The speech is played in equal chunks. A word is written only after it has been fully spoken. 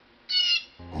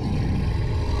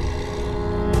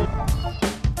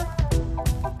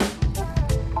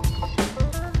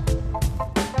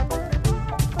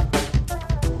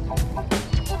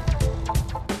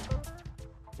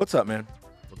What's up, man?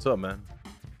 What's up, man?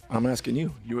 I'm asking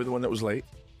you. You were the one that was late.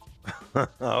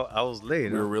 I was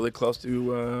late. We were really close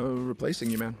to replacing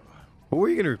you, man. Who were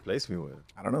you going to replace me with?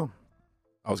 I don't know.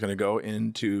 I was going to go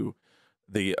into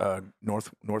the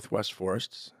northwest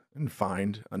forests and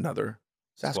find another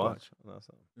Sasquatch. Oh, that's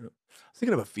not- Yeah. I was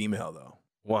thinking of a female, though.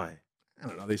 Why? I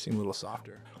don't know. They seem a little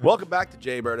softer. Welcome back to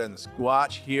Jay Bird and the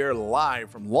Squatch here live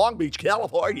from Long Beach,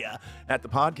 California at the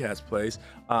podcast place.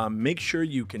 Make sure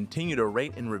you continue to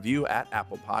rate and review at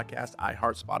Apple Podcasts,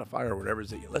 iHeart, Spotify, or whatever it is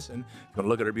that you listen. If you want to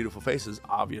look at our beautiful faces,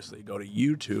 obviously go to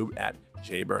YouTube at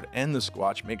Jay Bird and the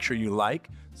Squatch. Make sure you like,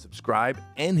 subscribe,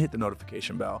 and hit the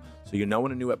notification bell so you know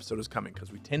when a new episode is coming,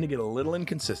 because we tend to get a little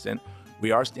inconsistent. We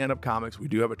are stand-up comics. We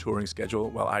do have a touring schedule.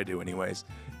 Well, I do anyways.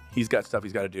 He's got stuff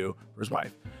he's got to do for his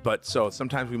wife. But so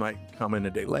sometimes we might come in a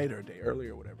day later, a day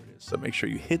earlier, whatever it is. So make sure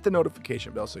you hit the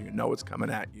notification bell so you know what's coming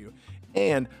at you.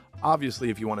 And obviously,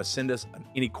 if you want to send us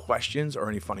any questions or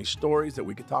any funny stories that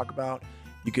we could talk about,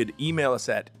 you could email us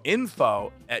at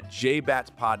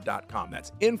info@jbatspod.com.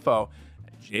 That's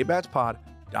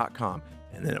info@jbatspod.com.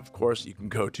 And then, of course, you can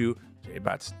go to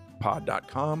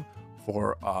jbatspod.com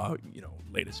for,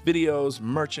 latest videos,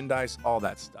 merchandise, all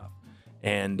that stuff.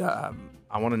 And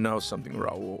I want to know something,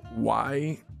 Raul.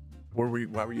 Why were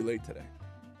you late today?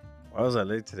 Why was I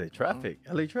late today? Traffic.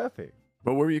 LA traffic.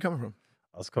 But where were you coming from?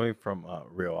 I was coming from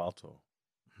Rio Alto.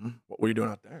 What were you doing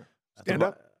out there? Stand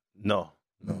up? No.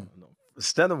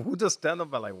 Stand up. Who does stand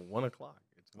up at like 1 o'clock?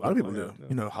 It's A lot of people 1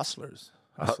 do. o'clock. Hustlers.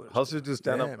 Hustlers do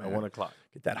stand Yeah, up at man. 1 o'clock.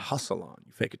 Get that hustle on.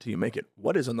 You fake it till you make it.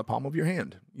 What is on the palm of your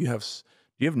hand? Do you have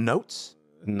notes?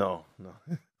 No.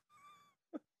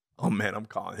 Oh man, I'm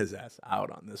calling his ass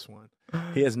out on this one.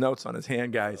 He has notes on his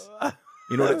hand, guys.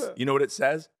 You know what it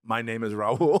says? My name is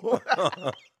Raul.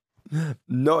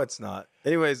 No, it's not.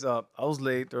 Anyways, I was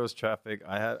late. There was traffic.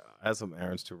 I had some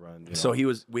errands to run. So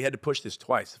we had to push this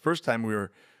twice. The first time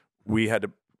we had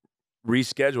to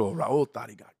reschedule. Raul thought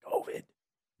he got COVID.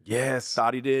 Yes.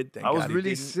 Thought he did. Thank I was God he really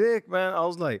didn't. sick, man. I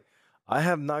was like, I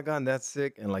have not gotten that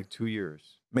sick in like 2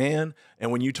 years. Man.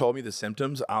 And when you told me the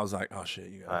symptoms, I was like, oh shit,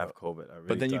 you got I have COVID. I really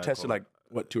But then you died of tested COVID. like,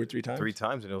 what, 2 or 3 times? 3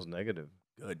 times and it was negative.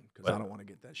 Good, because But- I don't want to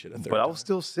get that shit a third But I time. was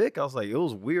still sick. I was like, it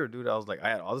was weird, dude. I was like, I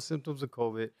had all the symptoms of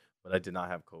COVID, but I did not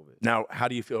have COVID. Now, how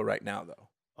do you feel right now, though?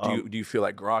 Do you feel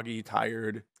like groggy,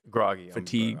 tired? Groggy,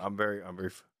 Fatigue? I'm very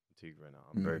fatigued right now.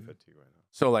 I'm very fatigued right now.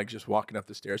 So, like, just walking up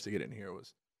the stairs to get in here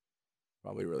was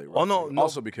probably really rough. Oh, no, for you. no.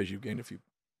 Also because you've gained a few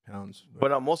pounds.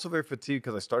 But I'm also very fatigued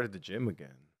because I started the gym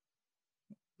again.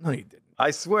 No, you didn't.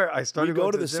 I swear, I We started go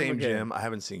going to the gym same again. gym. I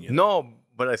haven't seen you. No,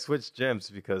 but I switched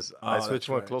gyms because I Oh, switched that's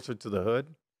one right. closer to the hood.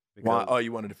 Why? because- Oh,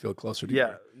 you wanted to feel closer to yeah.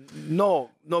 here. No,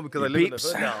 because You I live in the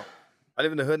beeps. hood now. I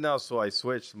live in the hood now, so I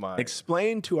switched my.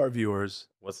 Explain to our viewers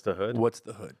What's the hood? what's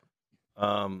the hood.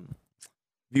 Um,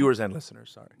 Viewers and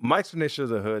listeners, sorry. my explanation of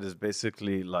the hood is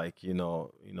basically like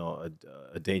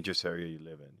a dangerous area you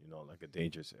live in. Like a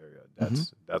dangerous area.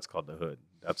 That's called the hood.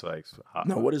 That's what I.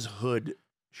 Now, what is hood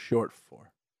short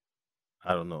for?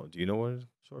 I don't know. Do you know what it's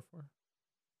short for?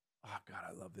 Oh, God,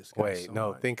 I love this guy Wait, so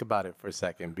no, much. think about it for a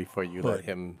second before you Hood. let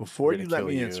him. Before you let ridicule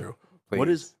me answer, what please.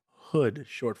 is hood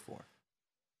short for?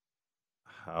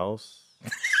 House.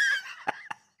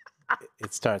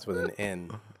 It starts with an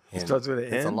N. It starts with an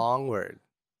It's a N? long word.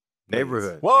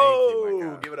 Neighborhood. Whoa! Thank you,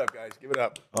 my God. Give it up, guys. Give it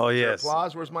up. Oh Is there yes.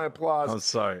 Applause. Where's my applause? I'm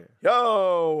sorry.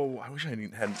 Yo! I wish I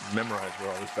hadn't memorized where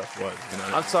all this stuff was. You know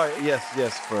what I I'm mean? sorry. Yes.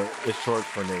 It's short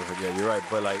for neighborhood. Yeah, you're right.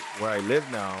 But like where I live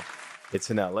now, it's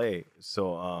in LA.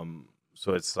 So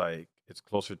it's like it's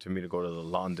closer to me to go to the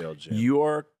Lawndale gym.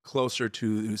 You're closer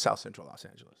to South Central Los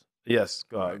Angeles. Yes,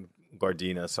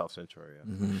 Gardena, South Central area.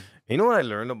 Mm-hmm. You know what I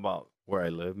learned about where I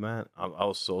live, man? I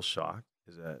was so shocked.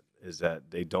 Is that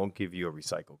they don't give you a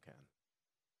recycle can.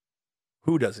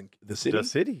 Who doesn't? The city? The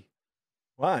city.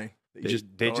 Why? They just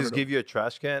give you a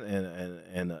trash can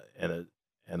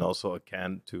and also a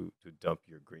can to dump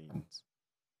your greens.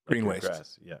 Green your waste.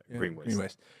 Grass. Yeah, green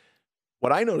waste.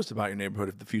 What I noticed about your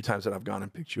neighborhood, the few times that I've gone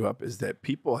and picked you up, is that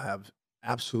people have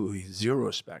absolutely zero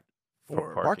respect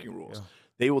for parking rules. yeah.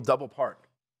 They will double park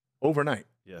overnight.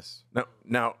 Yes.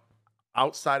 Now,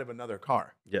 outside of another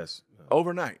car, Yes.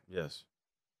 overnight, Yes.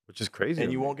 Which is crazy. and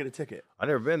to you me. won't get a ticket. I've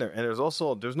never been there. And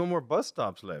there's no more bus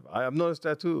stops left. I've noticed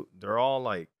that too. They're all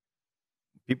like,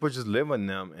 people just live on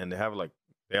them and they have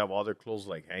all their clothes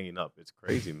like hanging up. It's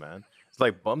crazy, man. It's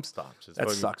like bump stops. It's That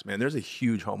fucking- sucks, man. There's a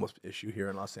huge homeless issue here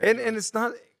in Los Angeles. And it's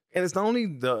not only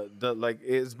the like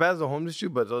it's bad as the homeless issue,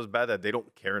 but it's bad that they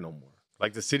don't care no more.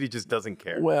 Like the city just doesn't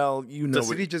care. well, you know, the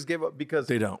city just gave up because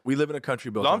they don't. We live in a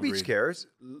country built Long on Beach greed. cares.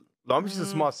 Long Beach is a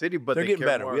small city, but They're they getting care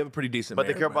better. more. We have a pretty decent But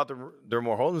they mayor, care about their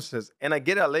more homelessness. And I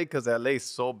get LA because LA is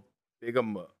so big of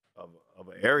of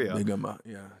an area. Bigama,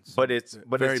 yeah. But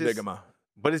very it's just, bigama.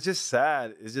 But it's just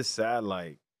sad. It's just sad.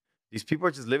 Like these people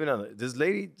are just living this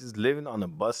lady just living on a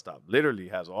bus stop. Literally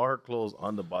has all her clothes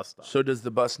on the bus stop. So does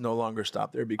the bus no longer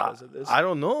stop there because of this? I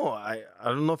don't know. I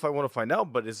don't know if I want to find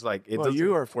out. But it's like it well, doesn't.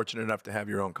 you are fortunate enough to have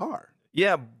your own car.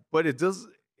 Yeah, but it does.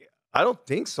 I don't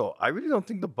think so. I really don't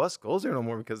think the bus goes there no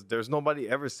more because there's nobody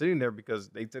ever sitting there because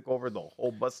they took over the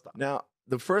whole bus stop. Now,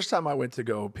 the first time I went to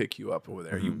go pick you up over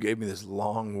there, you Mhm. gave me this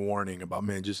long warning about,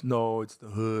 man, just no, it's the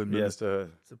hood. Man. Yes,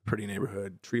 It's a pretty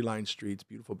neighborhood, tree-lined streets,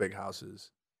 beautiful big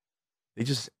houses. They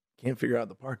just can't figure out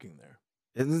the parking there.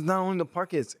 it's not only the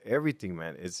parking; it's everything,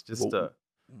 man. It's just Well,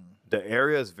 the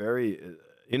area is very.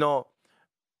 You know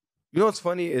what's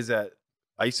funny is that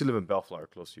I used to live in Bellflower,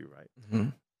 close to you, right? Mm-hmm.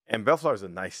 And Bellflower is a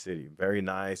nice city, very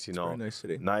nice. You know, Very nice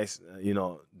city. nice.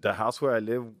 The house where I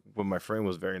live with my friend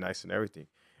was very nice and everything.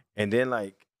 And then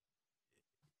like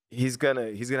he's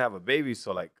gonna have a baby,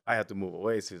 so like I have to move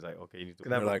away. So he's like, okay, you need to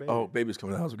And they're have a like, baby. oh, baby's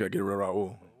coming to the house. We got to get rid of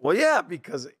Raul. Well, yeah,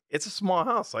 because it's a small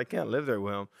house. So I can't live there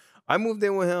with him. I moved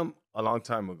in with him a long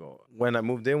time ago. When I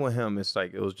moved in with him, it's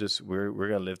like it was just we're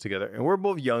gonna live together, and we're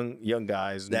both young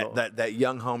guys. That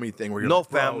young homie thing where you're No like,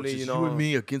 bro, family, it's you just know. you and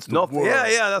me against the no, world.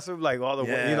 yeah, that's what, like all the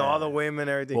all the Yeah. women and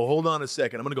everything. Well, hold on a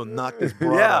second. I'm gonna go knock this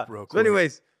broad yeah. up real quick. So,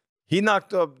 anyways, he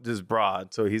knocked up this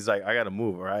broad, so he's like, I gotta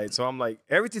move, right? So I'm like,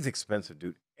 everything's expensive,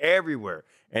 dude, everywhere,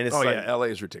 and it's oh like, yeah, LA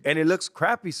is ridiculous. and it looks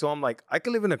crappy. So I'm like, I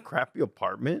could live in a crappy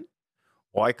apartment,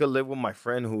 or I could live with my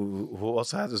friend who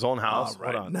also has his own house. All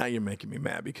right. Hold on. Now you're making me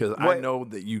mad because I Wait. know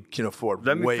that you can afford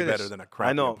Let me way finish. better than a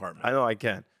crappy I know, apartment. I know, I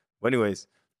can. But anyways,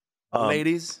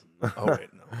 Ladies. Oh wait,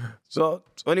 no. So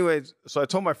anyways, so I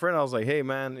told my friend, I was like, hey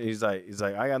man, he's like,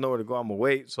 I got nowhere to go, I'm gonna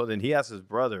wait. So then he asked his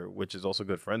brother, which is also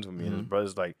good friends with me, and his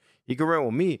brother's like, he could rent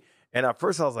with me. And at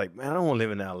first I was like, man, I don't want to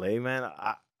live in LA, man.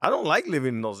 I don't like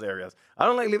living in those areas. I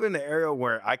don't like living in the area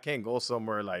where I can't go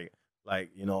somewhere like I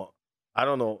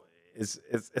don't know.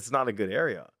 It's not a good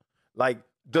area. Like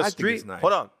the I think street. it's nice.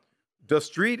 Hold on, the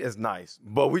street is nice,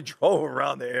 but we drove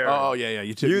around the area. Oh yeah, yeah.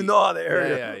 You took you me- know how the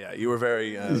area. Yeah. You were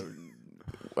very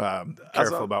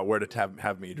careful about where to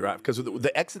have me drive because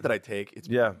the exit that I take, it's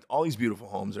Yeah. all these beautiful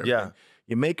homes. Yeah. Everything.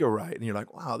 You make a right, and you're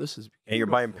like, wow, this is And you're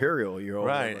by beautiful. Imperial. You're over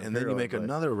right, by and then you Imperial, make like-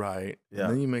 another right, Yeah.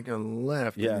 and then you make a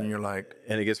left, Yeah. and then you're like,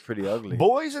 and it gets pretty ugly.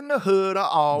 boys in the hood are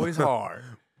always hard.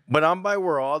 But I'm by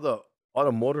where all the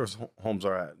motor homes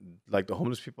are at. Like the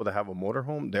homeless people that have a motor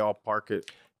home, they all park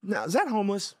it. Now, is that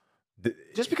homeless?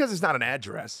 Just because it's not an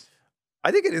address.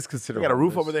 I think it is considered. They got a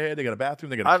roof homeless. over their head. They got a bathroom.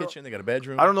 They got I a don't- kitchen. They got a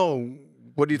bedroom. I don't know.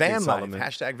 What do you Van think, life. Solomon?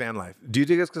 Hashtag van life. Do you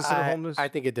think it's considered I, homeless? I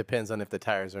think it depends on if the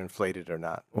tires are inflated or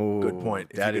not. Oh, Good point.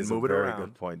 If That you is can a move it very around.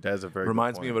 good point. That is a very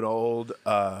Reminds good me of point. an old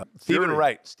Stephen Fury.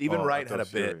 Wright. Stephen Oh, I Wright thought had a it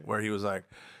was bit Fury. where he was like,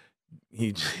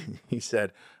 he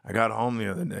said, I got home the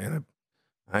other day and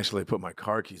I actually put my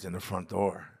car keys in the front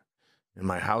door and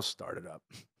my house started up.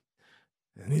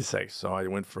 And he's like, so I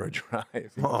went for a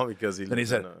drive. Oh, because Then he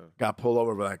said, got pulled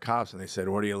over by the cops and they said,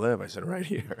 where do you live? I said, right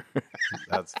here.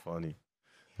 "That's funny."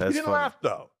 He That's didn't funny. laugh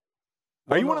though.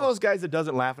 Well, Are you one of no. those guys that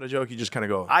doesn't laugh at a joke? You just kind of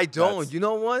go, I don't. "That's- You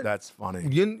know what? That's funny.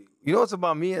 You know what's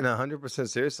about me, and 100%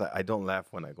 serious. I don't laugh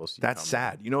when I go see. That's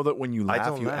comedy. sad. You know that when you I laugh,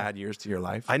 don't you laugh. add years to your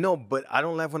life? I know, but I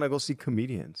don't laugh when I go see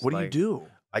comedians. What do you Like, do?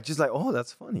 I just like, oh,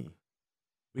 that's funny.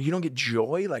 You don't get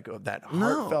joy, like that No.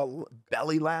 heartfelt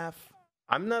belly laugh?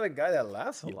 I'm not a guy that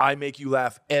laughs a lot. I make you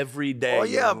laugh every day. Oh,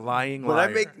 yeah, you lying but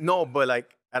liar. but like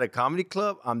at a comedy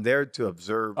club, I'm there to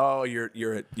observe. Oh, you're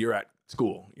at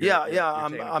school. You're yeah,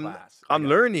 taking a I'm class. I got it.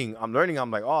 learning. I'm learning.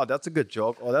 I'm like, oh, that's a good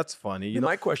joke. Oh, that's funny. You know,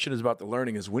 My question is about the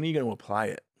learning: is when are you going to apply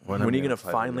it? When When am are I you gonna going to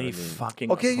apply the finally learning?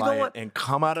 fucking Okay, you apply know what? it and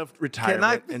come out of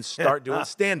retirement and start doing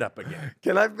stand up again?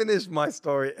 can I finish my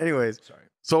story? Anyways, Sorry.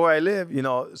 so where I live,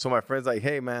 so my friend's like,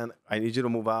 hey man, I need you to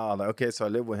move out. I'm like, okay, so I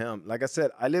live with him. Like I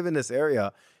said, I live in this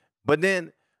area, but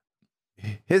then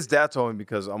his dad told me,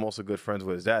 because I'm also good friends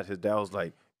with his dad. His dad was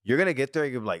like, you're gonna get there,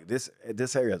 you'll be like, this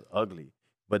area is ugly.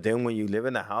 But then when you live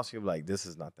in the house, you're like, this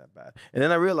is not that bad. And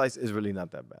then I realized it's really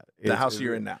not that bad. The house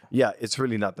you're in now. Yeah, it's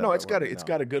really not that No, bad. it's got where I'm it's now.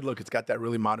 got a good look. It's got that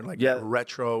really modern, like Yeah.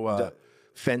 retro The-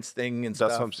 fence thing and stuff.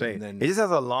 That's what I'm saying. And It then, just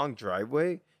has a long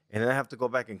driveway, and then I have to go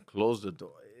back and close the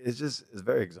door. It's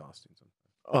very exhausting.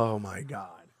 oh my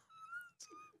god,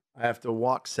 I have to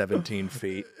walk 17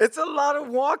 feet. It's a lot of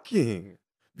walking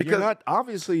Because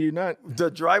because you're not.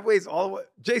 the driveway's all the way.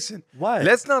 Jason, What?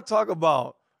 let's not talk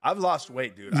about. I've lost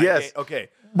weight, dude. Yes. Okay.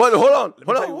 But hold on, me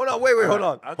hold tell on, you- hold on. Wait, All hold right,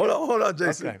 on, okay. hold on,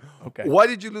 Jason. Okay. Why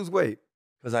did you lose weight?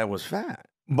 Because I was fat.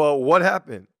 But what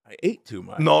happened? I ate too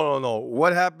much. No.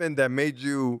 What happened that made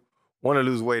you want to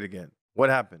lose weight again? What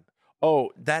happened?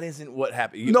 Oh, that isn't what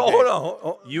happened. No, hold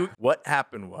on. What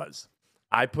happened was,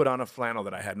 I put on a flannel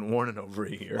that I hadn't worn in over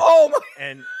a year. Oh my!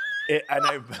 And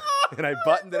I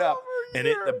buttoned it up, and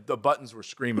the buttons were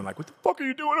screaming like, "What the fuck are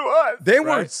you doing to us?" They right?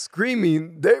 weren't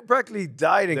screaming. They practically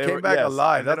died and They came were- back yes.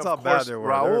 alive. And then, That's of how bad course, they were. They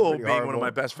were Raul, pretty being one of horrible. my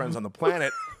best friends on the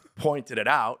planet, pointed it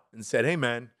out and said, "Hey,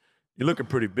 man, you're looking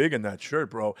pretty big in that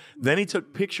shirt, bro." Then he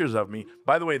took pictures of me.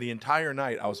 By the way, the entire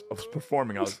night I was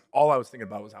performing, all I was thinking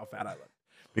about was how fat I looked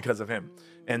because of him.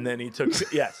 And then he took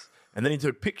and then he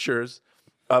took pictures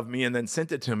of me and then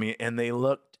sent it to me, and they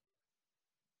looked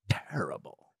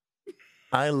terrible.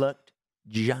 I looked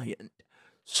giant.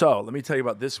 So let me tell you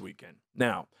about this weekend.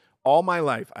 Now, all my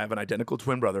life, I have an identical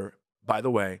twin brother. By the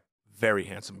way, very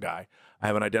handsome guy. I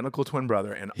have an identical twin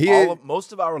brother, and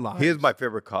most of our lives. He is my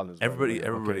favorite Collins. by the way.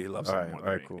 Everybody Okay. loves All him. right, more all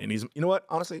than right, me. cool. And he's, you know what?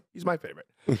 Honestly, he's my favorite.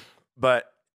 But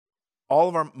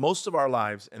most of our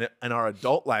lives, and our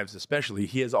adult lives especially,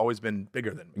 he has always been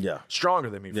bigger than me. Yeah. Stronger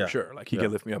than me for Yeah. sure. Like he Yeah.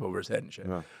 could lift me up over his head and shit.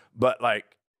 Yeah. But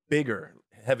like bigger,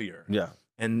 heavier. Yeah.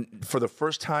 And for the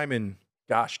first time in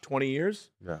 20 years,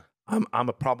 Yeah. I'm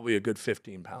probably a good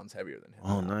 15 pounds heavier than him.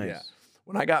 Oh, now. nice. Yeah.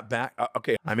 When I got back,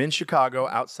 okay, I'm in Chicago,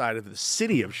 outside of the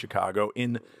city of Chicago,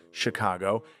 in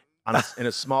Chicago, in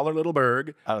a smaller little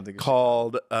burg I don't think it's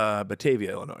called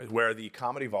Batavia, Illinois, where the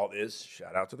Comedy Vault is.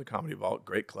 Shout out to the Comedy Vault,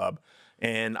 great club.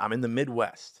 And I'm in the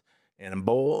Midwest, and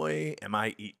boy, am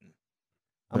I eating.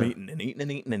 I'm eating and eating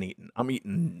and eating and eating. I'm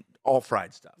eating all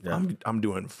fried stuff. Yeah. I'm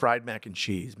doing fried mac and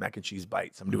cheese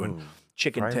bites. I'm doing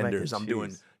chicken fried mac and tenders. I'm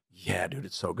doing, cheese. yeah, dude,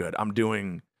 it's so good. I'm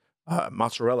doing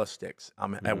mozzarella sticks. I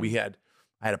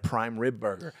had a prime rib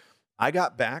burger. I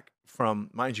got back from,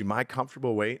 mind you, my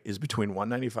comfortable weight is between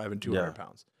 195 and 200 Yeah.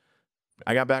 pounds.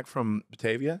 I got back from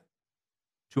Batavia,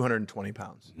 220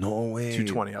 pounds. No way.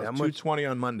 220. I was That 220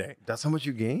 on Monday. That's how much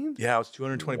you gained? Yeah, I was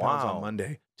 220 pounds Wow. on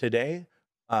Monday. Today,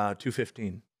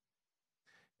 215.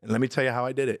 And let me tell you how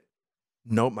I did it.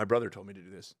 No, my brother told me to do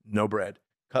this. No bread.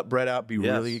 Cut bread out. Be Yes.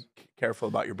 really careful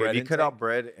about your bread If you cut intake. out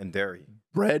bread and dairy.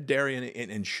 bread, dairy,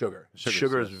 and sugar.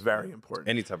 Sugar is yes. very important.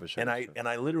 Any type of sugar. And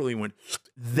I literally went.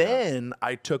 Then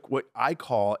I took what I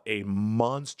call a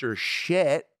monster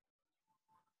shit.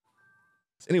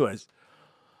 Anyways,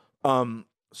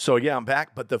 so yeah, I'm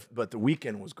back, but the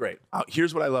weekend was great.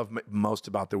 Here's what I love most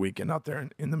about the weekend out there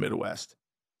in the Midwest.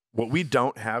 What we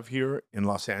don't have here in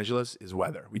Los Angeles is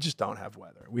weather. We just don't have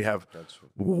weather. We have That's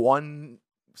one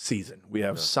season. We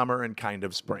have summer and kind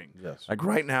of spring. Yes. Like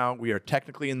right now, we are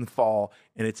technically in the fall,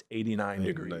 and it's 89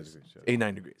 degrees. yeah.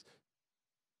 89 degrees.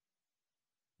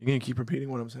 You gonna keep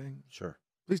repeating what I'm saying? Sure.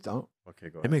 Please don't. Okay,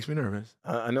 go It ahead. makes me nervous.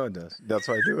 I know it does. That's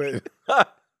why I do it.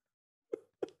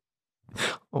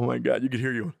 Oh my God, you could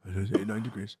hear you. 89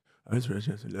 degrees.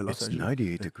 It's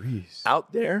 98 degrees.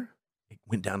 Out there, it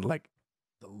went down to like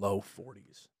the low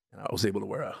 40s, and I was able to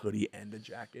wear a hoodie and a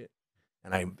jacket,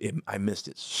 and I missed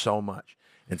it so much.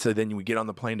 And so then we get on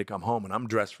the plane to come home, and I'm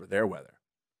dressed for their weather.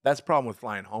 That's the problem with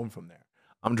flying home from there.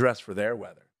 I'm dressed for their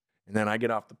weather, and then I get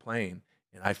off the plane,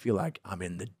 and I feel like I'm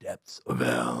in the depths of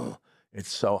hell. It's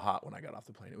so hot when I got off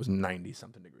the plane. It was 90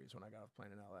 something degrees when I got off the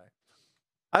plane in LA.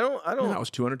 I don't And I was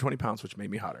 220 pounds, which made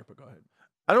me hotter. But go ahead.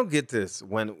 I don't get this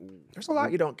when There's a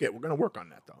lot you don't get. We're gonna work on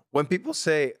that though. when people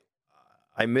say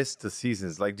I miss the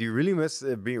seasons. Like, do you really miss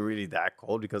it being really that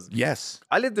cold? Because Yes,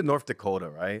 I lived in North Dakota,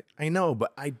 right? I know,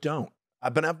 but I don't. You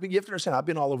have to understand. I've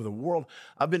been all over the world.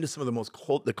 I've been to some of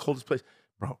the coldest places,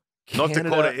 bro. North Canada-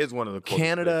 Dakota is one of the coldest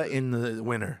Canada places. in the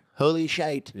winter. Holy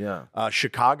shite. Yeah.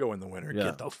 Chicago in the winter. Yeah.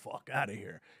 Get the fuck out of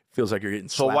here. Feels like you're getting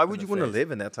So slapped why in would the you want to face.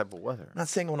 live in that type of weather? I'm not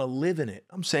saying I want to live in it.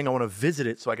 I'm saying I want to visit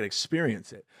it so I can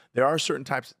experience it. There are certain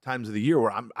times of the year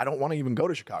where I don't want to even go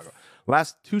to Chicago. The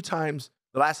last 3 times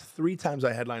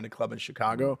I headlined a club in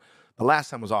Chicago, the last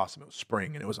time was awesome. It was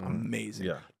spring and it was amazing.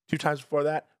 Yeah. 2 times before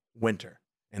that, winter,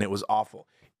 and it was awful.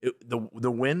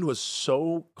 The wind was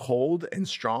so cold and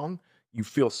strong, you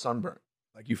feel sunburnt.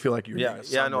 Like you feel like you're getting a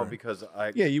Yeah, I know sunburn. because I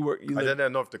You I did lived that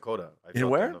in North Dakota. I In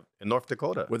felt where? that in North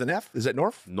Dakota. with an F. Is that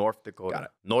North? North Dakota. Got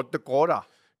it. North Dakota.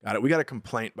 Got it. We got a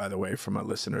complaint, by the way, from a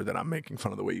listener that I'm making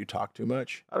fun of the way you talk too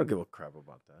much. I don't give a crap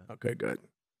about that. Okay, good.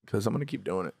 Because I'm gonna keep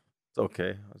doing it. It's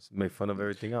okay. Let's make fun of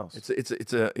everything else. It's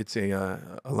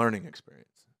a learning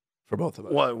experience for both of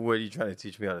us. What are you trying to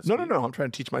teach me how to No, speak? no. I'm trying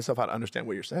to teach myself how to understand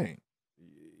what you're saying.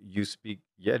 You speak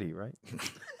Yeti, right?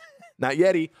 Not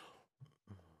Yeti.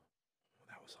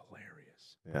 That was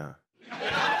hilarious. Yeah.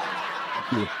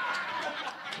 Thank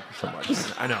you so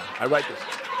much. I know. I write this.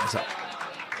 What's up?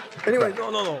 Anyway,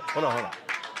 no. Hold on.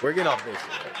 We're getting off base.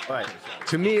 All right.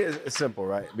 To me, it's simple,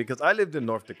 right? Because I lived in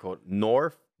North Dakota.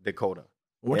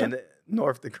 One time. And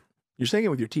North Dakota. You're saying it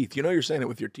with your teeth. You know you're saying it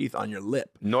with your teeth on your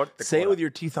lip. North Dakota. Say it with your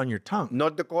teeth on your tongue.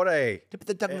 North Dakota.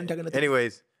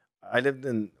 Anyways, I lived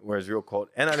in where it's real cold,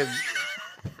 and I lived.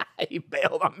 He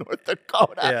bailed on North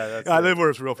Dakota. Yeah, that's I it. live where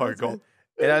it's real fucking That's cold.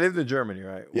 it. And I lived in Germany,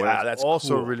 right? Yeah, Where it's that's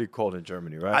also cool. really cold in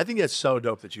Germany, right? I think that's so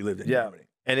dope that you lived in Germany.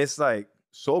 And it's like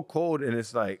so cold, and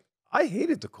it's like I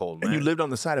hated the cold, man. And you lived on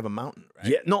the side of a mountain, right?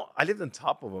 Yeah, no, I lived on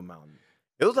top of a mountain.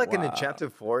 It was like an Wow.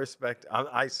 enchanted forest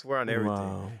I swear on everything.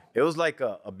 Wow. It was like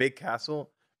a big castle.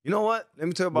 You know what? Let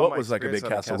me tell you about What my was like a big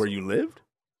experience on castle where you lived?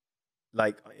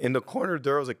 Like in the corner,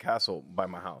 there was a castle by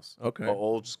my house. Okay. An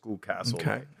old school castle. Okay.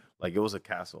 Right? Like it was a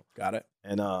castle. Got it.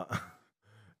 And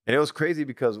and it was crazy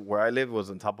because where I lived was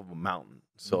on top of a mountain.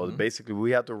 So Mhm. basically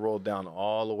we had to roll down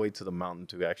all the way to the mountain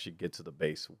to actually get to the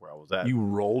base where I was at. You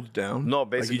rolled down? No,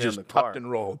 Like basically you just in the car. tucked and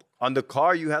rolled On the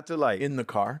car, you had to like in the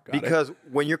car. Got it. because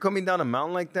when you're coming down a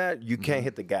mountain like that, you Mhm. can't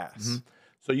hit the gas. Mhm.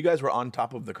 So you guys were on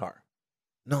top of the car.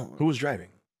 No, Who was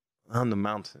driving? on the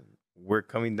mountain. We're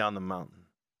coming down the mountain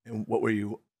And what were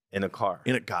you in a car.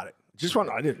 in it? Got it. Just one.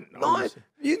 I didn't know. No,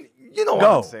 you know what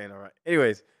Go. I'm saying, all right.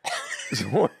 Anyways,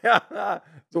 so,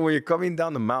 so when you're coming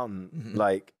down the mountain, Mhm.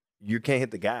 like you can't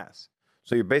hit the gas.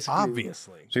 So you're basically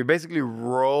Obviously. So you're basically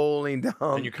rolling down.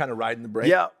 And you're kind of riding the brake.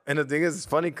 Yeah, and the thing is, it's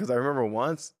funny because I remember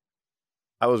once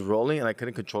I was rolling and I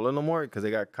couldn't control it no more because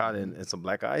I got caught in some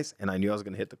black ice and I knew I was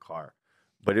gonna hit the car.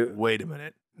 But it Wait a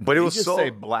minute. but it Did was you just so say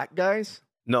black guys.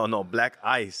 no black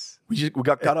ice. We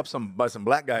got caught up by some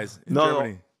black guys in No,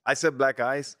 Germany. no, I said black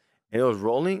ice and it was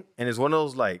rolling and it's one of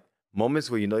those like moments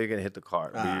where you know you're gonna hit the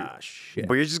car. Ah, shit.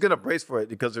 But you're just gonna brace for it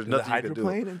because there's The nothing you can do.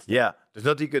 hydroplane and stuff? Yeah, there's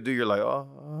nothing you could do. You're like,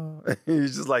 oh, you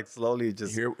just like slowly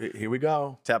just Here we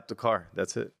go. tap the car.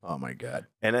 That's it. Oh my god.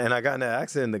 And I got in an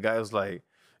accident. The guy was like,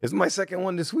 "It's my second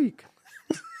one this week."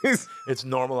 It's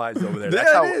normalized over there. Yeah,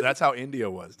 That's how it is. that's how India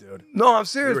was, dude. No, I'm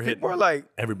serious. were People hitting- are like,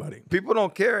 Everybody. people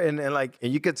don't care, and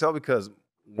you can tell because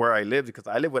where I live, because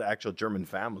I live with actual German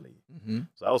family, Mm-hmm.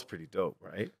 so that was pretty dope,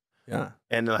 right? Yeah.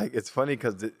 And like, it's funny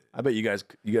because I bet you guys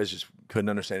just couldn't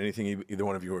understand anything either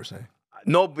one of you were saying.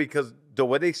 no, because the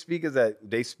way they speak is that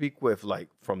they speak with like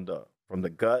from the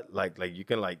gut, like you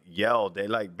can like yell. They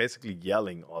like basically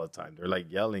yelling all the time. They're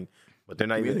like yelling, but they're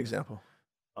not Give me an even. example.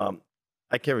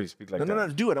 I can't really speak like that. No,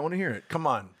 do it. I want to hear it. Come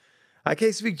on. I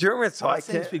can't speak German, so I'm I not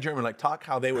saying can't. speak German. Like talk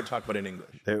how they would talk, but in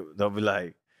English. They'll be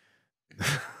like,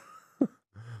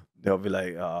 they'll be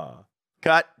like,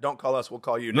 Cut. Don't call us. We'll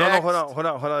call you. no, next. hold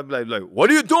on. I'll be like, what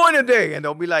are you doing today? And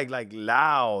they'll be like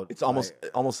loud. It's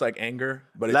almost like anger,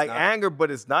 but it's like not. anger, but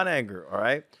it's not anger. All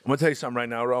right. I'm gonna tell you something right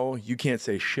now, Raul. You can't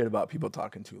say shit about people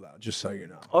talking too loud. Just so you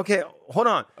know. Okay, hold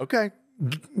on. Okay.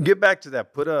 Get back to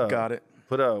that. Put a Got it.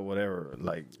 Put a whatever,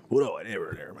 like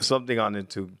Whatever there. something on it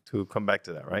to come back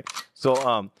to that, right?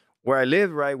 So where I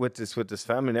live, right, with this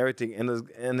family and everything,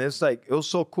 and it's like it was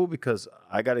so cool because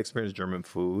I got to experience German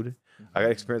food. I got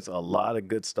to experience a lot of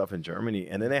good stuff in Germany,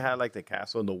 and then they had like the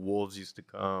castle and the wolves used to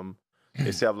come. They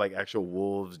used to have like actual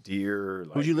wolves, deer.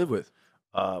 Like, Who'd you live with?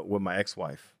 with my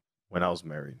ex-wife when I was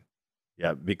married.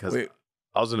 Yeah, because Wait.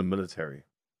 I was in the military.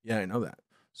 Yeah, I know that.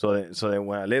 So then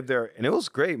when I lived there, and it was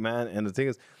great, man. And the thing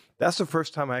is, that's the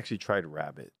first time I actually tried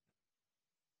rabbit.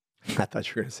 I thought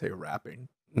you were gonna say rapping.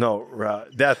 No,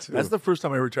 that too. That's the first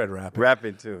time I ever tried rapping.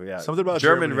 rapping too. Yeah, Something about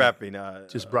German Germany rapping.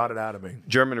 Just brought it out of me.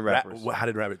 German rappers. How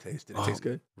did rabbit taste? Did it taste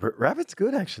good? Rabbit's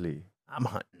good actually. I'm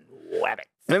hunting rabbit.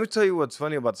 And let me tell you what's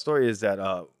funny about the story is that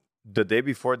the day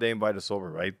before they invite us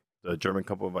over, right? The German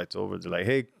couple invites over. They're like,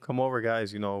 "Hey, come over,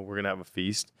 guys. You know, we're gonna have a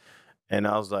feast." And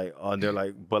I was like, "Oh," and they're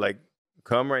like, "But like,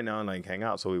 come right now and like hang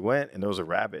out." So we went, and there was a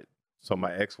rabbit. So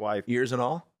my ex-wife Ears and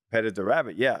all? petted the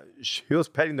rabbit. Yeah, she was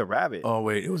petting the rabbit. Oh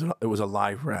wait, it was a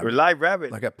live A rabbit, live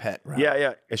rabbit. like a pet rabbit.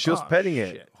 yeah. And she was Oh, petting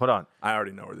it. shit. Hold on. I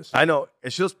already know where this is. I know.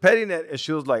 And she was petting it, and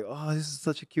she was like, "Oh, this is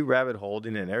such a cute rabbit,"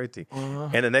 holding it and everything.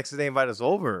 And the next day they invite us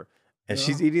over, and Yeah.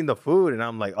 she's eating the food, and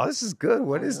I'm like, "Oh, this is good.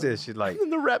 What is this?" She's like,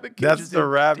 And the rabbit. cage "That's is the empty.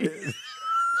 rabbit."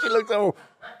 She looks over.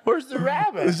 Where's the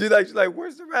rabbit? she's like,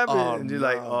 "Where's the rabbit?" Oh, and she's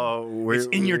like, no. "Oh, we're, It's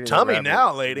in we're your eating the tummy rabbit.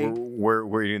 now, lady."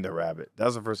 We're eating the rabbit. That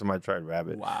was the first time I tried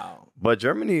rabbit. Wow. But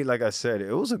Germany, like I said,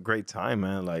 it was a great time,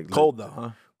 man. Like Cold though, huh?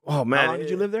 Oh man, How long did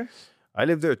you live there? I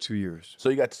lived there 2 years. So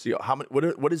you got to see how many.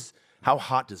 How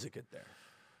hot does it get there?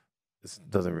 It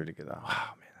doesn't really get out. Wow,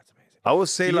 man, that's amazing. I would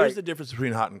say So like here's the difference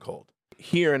between hot and cold.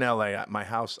 Here in LA, at my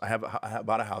house, I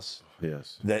bought a house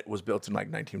yes. that was built in like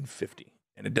 1950,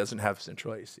 and it doesn't have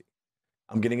central AC.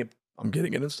 I'm getting it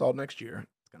installed next year.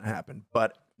 It's gonna happen.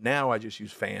 But now I just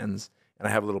use fans, and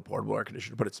I have a little portable air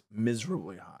conditioner, but it's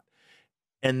miserably hot,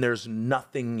 and there's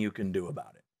nothing you can do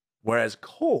about it. Whereas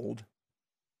cold,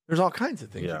 there's all kinds of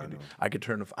things Yeah, you I can do. know. I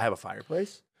could I have a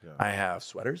fireplace. Yeah. I have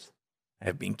sweaters. I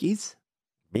have binkies.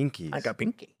 Binkies. I got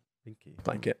binky Binky.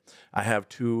 blanket. I have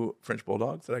 2 French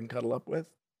bulldogs that I can cuddle up with.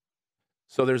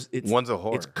 So it's One's a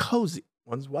whore. It's cozy.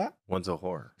 One's what? One's a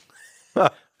whore.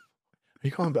 Are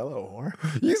you calling Bella a whore?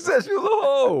 You said she was a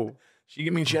hoe. She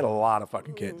had a lot of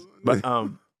fucking kids. But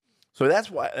so that's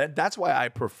why I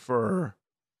prefer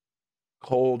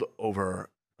cold over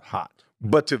hot.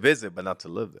 But to visit, but not to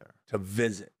live there. To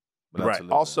visit. But not to Right.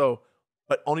 live Also,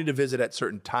 but only to visit at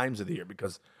certain times of the year,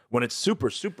 because when it's super,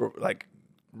 super like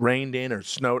rained in or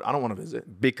snowed, I don't want to visit.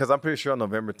 there. Because I'm pretty sure on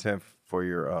November 10th for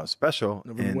your special.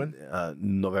 November when?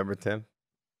 November 10th.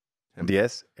 10th.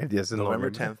 Yes. Yes,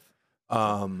 November 10th.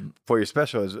 For your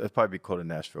special, it'll probably be cold in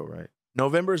Nashville, right?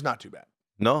 November is not too bad.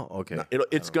 No? Okay. No,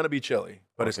 it's going to be chilly,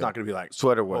 but it's Okay. not going to be like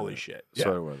Sweater weather. holy shit. Yeah.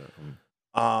 Sweater weather.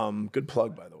 Mm. Good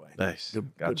plug, by the way. Nice.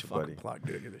 Good Got you, fucking buddy. plug.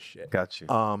 Dude, give a shit. Got you.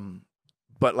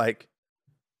 But like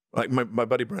my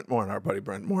buddy Brent Moore, and our buddy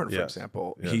Brent Moore, for Yes.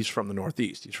 example, Yes. he's from the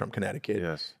Northeast. He's from Connecticut.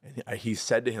 Yes. And he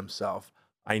said to himself,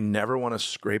 I never want to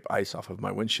scrape ice off of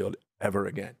my windshield ever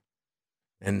again.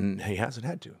 And he hasn't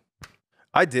had to.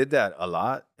 I did that a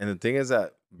lot. And the thing is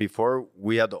that before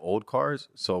we had the old cars,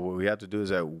 so what we had to do is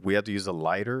that we had to use a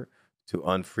lighter to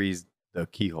unfreeze the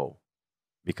keyhole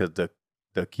because the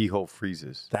keyhole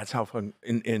freezes. That's how fun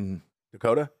in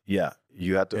Dakota? Yeah.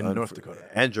 You have to In North Dakota.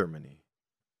 and Germany.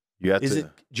 You have Is to. it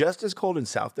just as cold in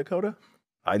South Dakota?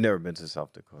 I've never been to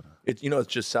South Dakota. It's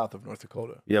just south of North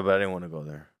Dakota. Yeah, but I didn't want to go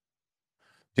there.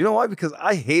 Do you know why? Because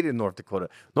I hated North Dakota.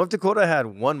 North Dakota had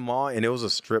one mall, and it was a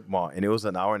strip mall, and it was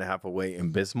an hour and a half away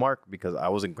in Bismarck because I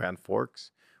was in Grand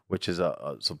Forks, which is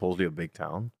supposedly a big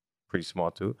town, pretty small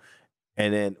too.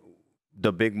 And then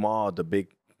the big mall, the big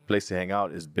place to hang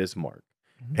out is Bismarck,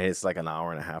 Mhm. and it's like an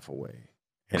hour and a half away,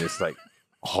 and it's like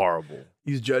horrible.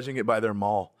 He's judging it by their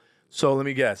mall. So let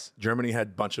me guess. Germany had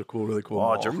a bunch of really cool Oh,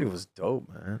 malls. Germany was dope,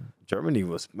 man. Germany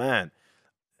was, man.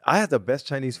 I had the best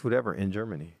Chinese food ever in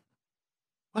Germany.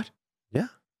 What? Yeah.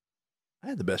 I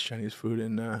had the best Chinese food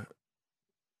in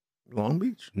Long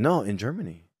Beach. No, in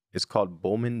Germany. It's called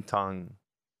Bomintang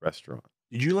Restaurant.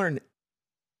 Did you learn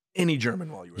any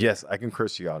German while you were Yes, I can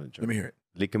curse you out in there? Let German. me hear it.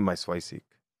 Licken my Schweißig. Is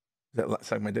that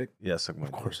suck my dick? Yeah, suck my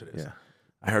Of course dick. it is. Yeah.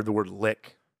 I heard the word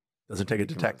lick. Doesn't take a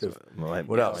detective.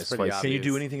 What else? pretty Can you do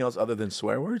obvious. anything else other than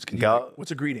swear words? Can you, Ga-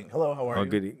 what's a greeting? Hello, how are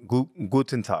you?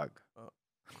 Guten Tag. Oh.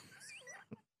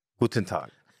 Guten Tag.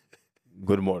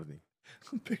 Good morning.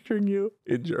 I'm picturing you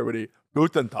in Germany.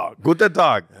 Guten Tag. Guten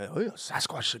Tag. Oh, yeah,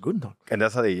 Sasquatch, guten Tag. And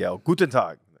that's how they yell. Guten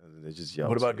Tag. They just yell.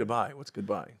 What about goodbye? What's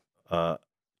goodbye?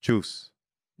 Choose.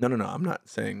 No. I'm not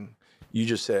saying. You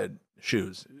just said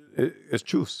shoes. It's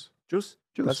choose. Juice?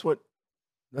 Choose.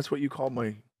 That's what you call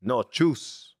my No,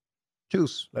 choose.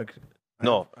 Choose. like.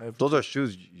 No, I have those are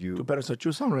shoes. two You pairs of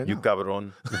shoes on right now.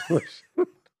 cabron.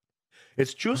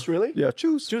 It's juice, really? Yeah,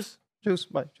 choose. Juice. Choose.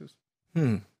 Bye. Choose.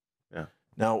 Yeah.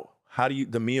 Now, how do you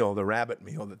the rabbit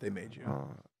meal that they made you?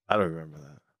 I don't remember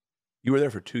that. You were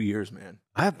there for 2 years, man.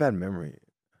 I have bad memory.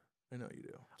 I know you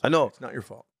do. I know, It's not your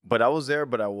fault. but I was there,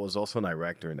 but I was also in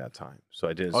Iraq during that time. So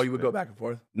I did. Oh, you would go back and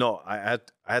forth? No, I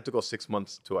had to go 6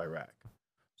 months to Iraq.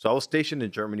 So I was stationed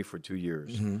in Germany for 2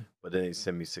 years, but then they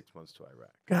sent me 6 months to Iraq.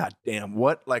 God damn,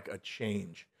 what like a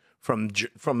change from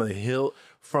the hill,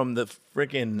 from the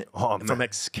freaking from man.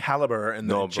 Excalibur and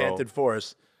the No, bro. Enchanted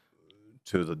Forest.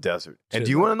 To the desert. To And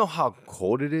do you the- want to know how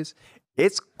cold it is?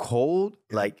 It's cold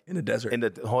like In the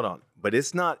desert. hold on, but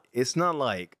it's not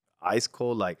like ice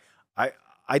cold. Like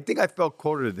I think I felt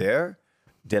colder there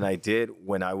than I did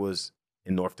when I was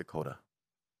in North Dakota.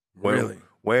 Really?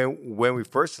 When we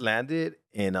first landed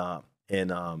in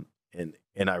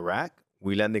Iraq,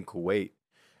 we landed in Kuwait,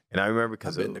 and I remember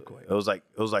because I've been to Kuwait. it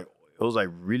was like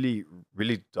really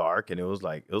really dark, and it was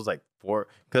like 4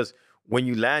 because when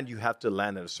you land, you have to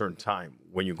land at a certain time.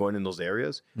 When you're going in those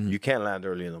areas, you can't land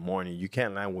early in the morning. You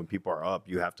can't land when people are up.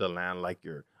 You have to land like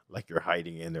you're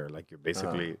hiding in there, like you're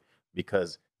basically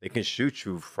because they can shoot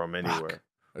you from anywhere.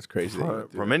 That's crazy. that you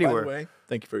went through From that. anywhere. By the way,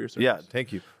 thank you for your service. Yeah,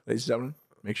 thank you. Ladies and gentlemen,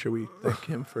 make sure we thank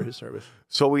him for his service.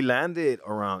 So we landed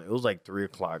around, it was like 3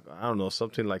 o'clock. I don't know,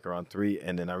 something like around 3.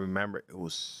 And then I remember it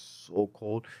was so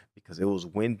cold because it was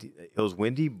windy. It was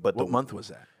windy, but What month was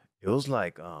that? It was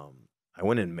like, I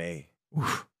went in May.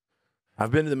 Oof.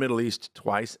 I've been to the Middle East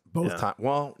twice, both Yeah. times.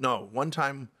 Well, no, one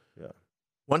time. Yeah.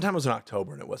 One time was in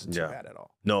October and it wasn't too Yeah. bad at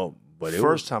all. No, but it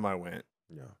First was, time I went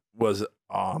yeah. was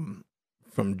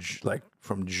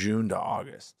from June to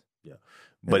August. Yeah.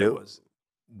 And But it was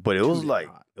But it too was damn like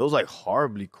hot. it was like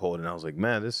horribly cold, and I was like,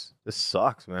 man, this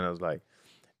sucks, man. I was like,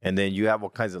 and then you have all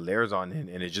kinds of layers on, and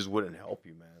it just wouldn't help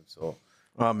you, man. So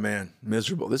Oh man,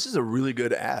 miserable. This is a really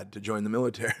good ad to join the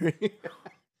military.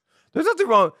 there's nothing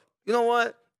wrong. You know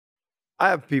what? I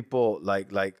have people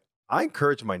like I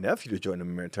encourage my nephew to join the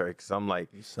military because I'm like,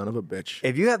 You son of a bitch.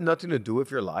 if you have nothing to do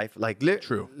with your life, like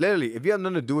True. literally, if you have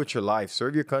nothing to do with your life,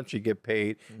 serve your country, get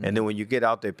paid, and then when you get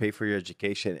out, they pay for your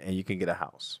education and you can get a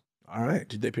house. All right.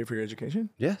 Did they pay for your education?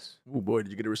 Yes. Oh boy,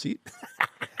 did you get a receipt?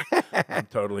 I'm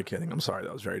totally kidding. I'm sorry.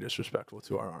 That was very disrespectful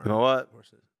to our army. You know what?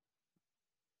 Forces.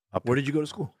 Where did you go to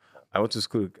school? I went to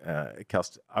school at Cal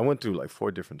State. I went through like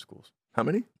 4 different schools. How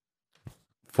many?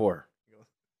 4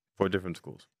 different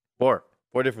schools. 4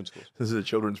 different schools. This is a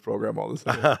children's program all this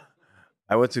time.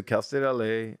 I went to Cal State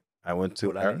LA. I went to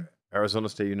What I mean? Arizona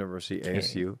State University, Okay.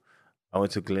 ASU. I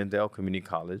went to Glendale Community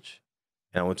College,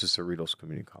 and I went to Cerritos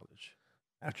Community College.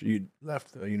 After you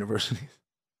left the university.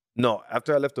 No,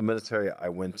 after I left the military, I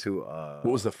went to What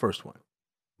was the first one?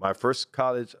 my first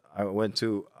college. I went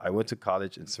to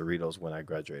college in Cerritos when I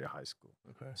graduated high school.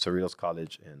 Okay. Cerritos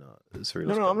College in Cerritos.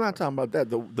 No, I'm not California. talking about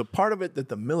that. The part of it that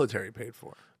the military paid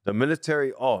for. The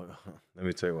military. Oh, let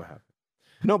me tell you what happened.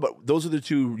 No, but those are the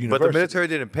two universities. But the military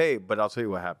didn't pay. But I'll tell you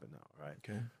what happened now, right?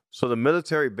 Okay. So the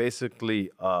military basically,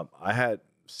 I had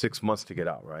 6 months to get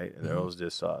out, right? And there was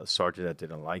this sergeant that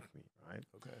didn't like me, right?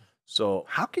 Okay. So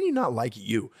How can you not like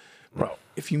you? Bro,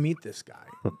 if you meet this guy,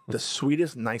 the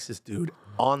sweetest, nicest dude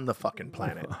on the fucking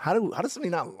planet, how does somebody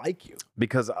not like you?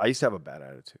 because I used to have a bad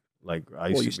attitude, like I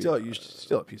used Well, to you're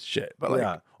still a piece of shit. But like,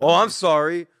 yeah. Oh, I'm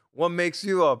sorry. What makes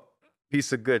you a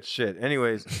piece of good shit?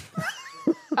 Anyways,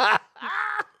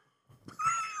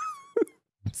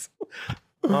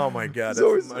 oh my god,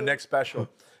 So that's my next special.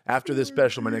 After this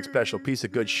special, my next special, piece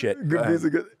of good shit. Go good ahead. piece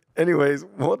of good. Anyways,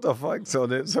 what the fuck? So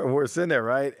we're sitting there,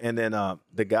 right? And then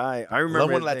the guy, I I remember love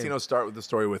when his name. Latinos start with the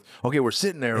story with, okay, we're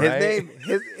sitting there, His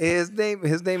right?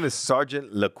 his name is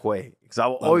Sergeant LeQuay. Because I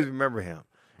will always remember him.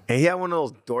 And he had one of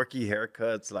those dorky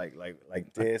haircuts, like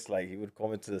this. Like he would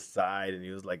come into the side, and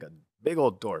he was like a big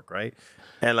old dork, right?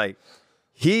 And like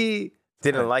he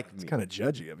didn't like me. It's kind of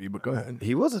judgy of you, but go ahead.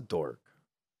 He was a dork.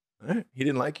 All right. He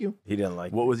didn't like you? He didn't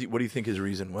like What do you think his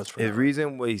reason was for his that?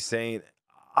 reason. What he's saying,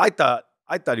 I thought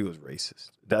he was racist.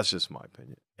 That's just my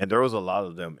opinion. And there was a lot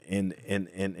of them in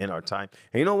our time.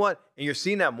 And you know what? And you're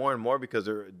seeing that more and more because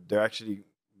they're actually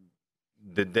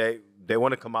they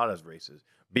want to come out as racist.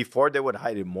 Before they would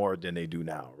hide it more than they do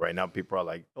now. Right now, people are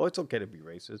like, "Oh, it's okay to be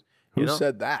racist." Who You know?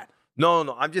 said that?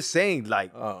 No. I'm just saying,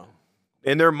 like Oh.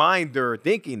 in their mind, they're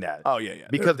thinking that. Oh, yeah.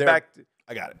 Because They're-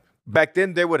 I got it. back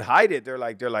then they would hide it. They're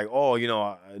like, oh,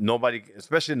 nobody,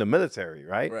 especially in the military,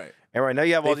 right? Right. And right now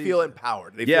you have all They these. feel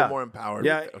empowered. They Yeah. feel more empowered.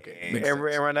 Yeah. Okay. And, Makes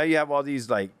sense. right now you have all these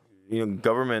like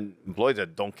government employees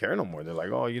that don't care no more. They're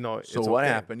like, oh, it's So what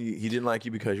okay. happened? He didn't like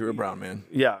you because you're a brown man.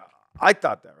 Yeah, I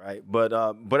thought that, right? But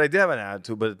I did have an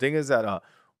attitude. But the thing is that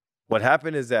what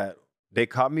happened is that they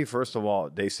caught me. First of all,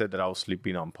 they said that I was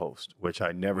sleeping on post, which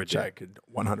I never Which did. I could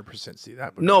 100% see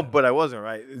that. But No, but I wasn't,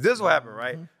 right? This is what happened,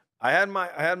 right? I had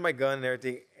my gun and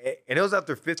everything, and it was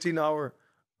after a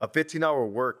 15-hour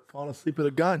work. falling asleep with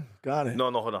a gun. Got it.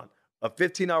 No, hold on. A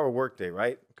 15-hour work day,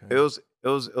 right? Okay. It was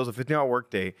a 15-hour work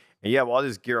day, and you have all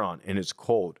this gear on, and it's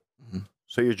cold. Mhm.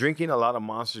 So you're drinking a lot of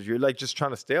Monsters. You're like just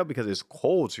trying to stay up because it's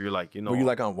cold. So you're like, Were you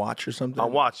like on watch or something?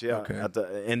 on watch, yeah. Okay.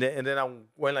 And then I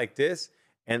went like this,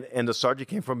 and the sergeant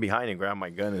came from behind and grabbed my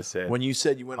gun and said, When you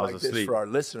said you went I was like this asleep. for our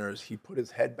listeners, he put his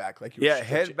head back like you were yeah,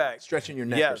 head back, stretching your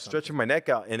neck. yeah, or something. stretching my neck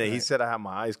out, and then he Right. said I had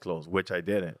my eyes closed, which I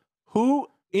didn't.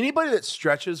 Anybody that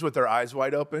stretches with their eyes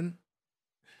wide open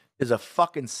is a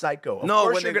fucking psycho. Of No,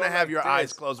 course when you're they gonna go have like your this.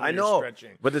 eyes closed when I you're know,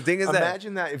 stretching. but the thing is that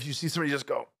Imagine that if you see somebody just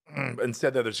go,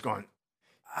 instead they're just going,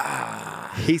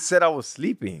 he said I was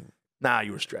sleeping, nah,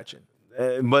 you were stretching.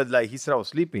 but like he said I was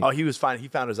sleeping. Oh, he was fine. He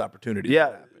found his opportunity. yeah.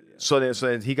 That happened, yeah. So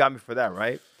then he got me for that,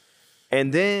 right?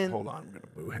 And then Hold on, we're gonna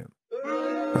boo him.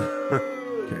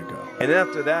 Okay, go. And then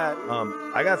after that,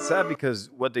 I got sad because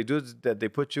what they do is that they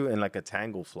put you in like a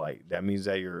tango flight. That means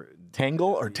that you're Tangle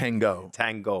or tango?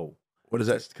 tango. What is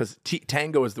that? Because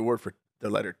tango is the word for the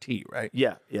letter T, right?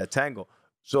 Yeah, tango.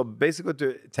 So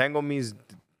basically, tango means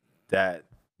that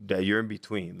you're in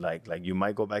between. Like you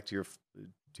might go back to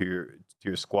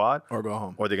your squad, Or go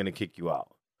home. or they're gonna kick you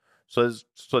out.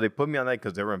 So they put me on that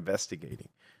because they were investigating.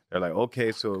 They're like,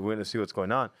 okay, so we're gonna see what's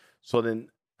going on. So then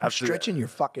I'm after stretching your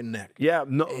fucking neck. yeah,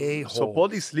 no, A-holes. so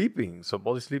Baldy's sleeping,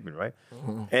 right?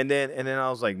 Mhm. And then I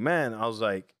was like, man,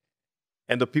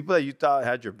 and the people that you thought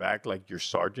had your back, like your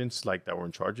sergeants, like that were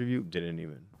in charge of you, didn't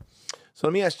even. So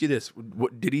let me ask you this: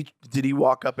 did he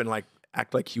walk up and like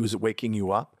act like he was waking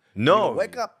you up? No, You go,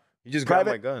 wake up. He just Private?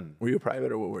 grabbed my gun. Were you a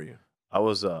private or what were you? I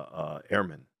was a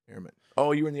airman. Airman.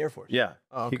 Oh, you were in the Air Force. Yeah.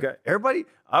 Oh, He okay. got everybody.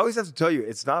 I always have to tell you,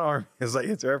 it's not Army.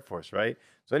 It's Air Force, right?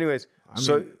 So, anyways,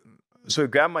 so he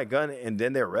grabbed my gun and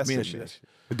then they arrested ask you me. this.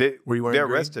 They Were you wearing they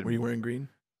green? arrested Were me. you wearing green?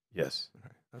 Yes.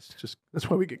 That's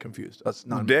why we get confused. Us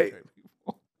non-military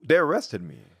people. They arrested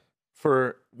me.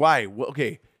 For why? Well,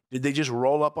 okay. Did they just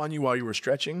roll up on you while you were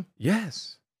stretching?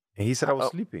 Yes. And he said I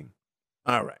was sleeping.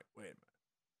 All right. Wait a minute.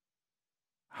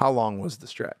 How long was the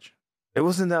stretch? It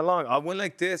wasn't that long. I went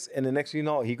like this, and the next thing you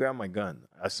know, he grabbed my gun.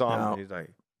 I saw him, Now, and he's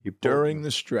like, During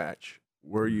the stretch,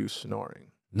 were you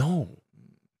snoring? No.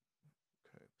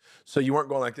 So you weren't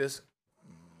going like this?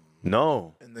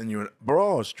 No. And then you went,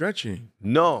 bro, stretching.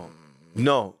 No.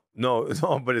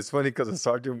 But it's funny because the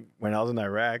sergeant, when I was in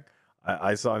Iraq,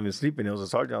 I saw him sleeping. It was a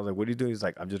sergeant. I was like, what are you doing? He's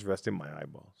like, I'm just resting my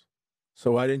eyeballs.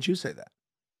 So why didn't you say that?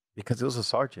 Because it was a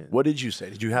sergeant. What did you say?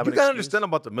 Did you have You an got to excuse? understand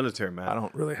about the military, man. I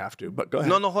don't really have to, but go ahead.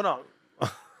 No, hold on.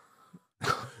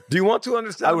 Do you want to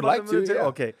understand I would about like the military? to, yeah.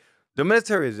 Okay. The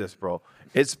military is this, bro.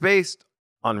 It's based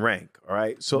on rank, all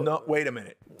right? So No, wait a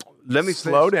minute. let me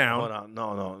slow finish. down. Hold on.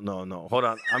 No. Hold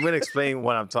on. I'm going to explain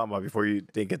what I'm talking about before you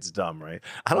think it's dumb, right?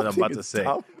 I don't what I'm think about it's to say.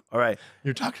 dumb. All right.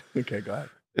 You're talking. Okay, go ahead.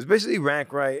 It's basically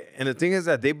rank, right? And the thing is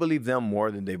that they believe them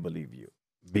more than they believe you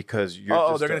because you're Oh,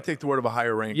 just they're going to take the word of a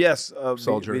higher rank yes,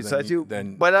 soldier besides you.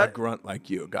 than But a grunt like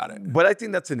you. Got it. But I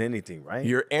think that's in anything, right?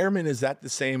 Your airman, is that the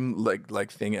same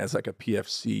like thing as like a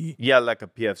PFC? Yeah, like a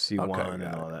PFC Okay, one got and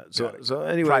all it, that. got it. So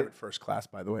anyway, Private first class,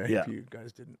 by the way. Yeah. If you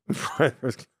guys didn't.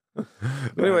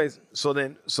 anyways, so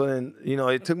then you know,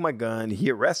 he took my gun.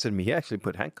 He arrested me. He actually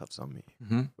put handcuffs on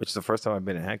me, which is the first time I've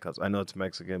been in handcuffs. I know it's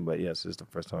Mexican, but yes, it's the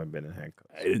first time I've been in handcuffs.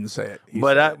 I didn't say it. He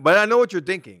But said I know what you're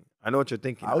thinking. I know what you're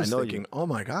thinking. I was know thinking, oh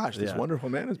my gosh, this Yeah. wonderful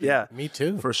man is Yeah. Me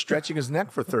too. for stretching his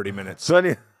neck for 30 minutes. So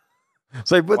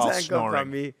he puts While handcuffs snoring. on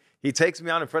me. He takes me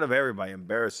out in front of everybody,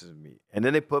 embarrasses me, and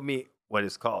then they put me what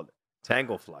is called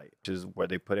tango flight, which is where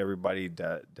they put everybody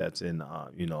that's in,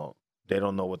 you know, they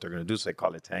don't know what they're gonna do, so they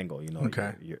call it tango. You know,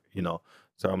 Okay. you know.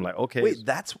 So I'm like, okay, Wait,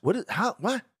 that's what?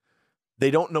 What? They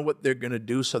don't know what they're gonna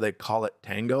do, so they call it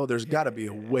tango. There's got to be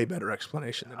a way better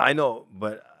explanation. Than I know,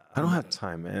 but I don't have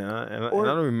time, man, and I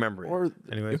don't remember it. Or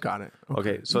Anyways. you got it.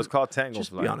 Okay, so it's called tango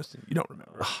Just flight. be honest, you don't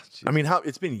remember. Oh, I mean,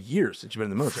 it's been years since you've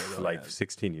been in the military. Though, like yeah.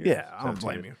 16 years. Yeah, I don't 17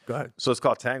 blame years. you. Go ahead. So it's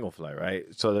called tango flight, right?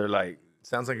 So they're like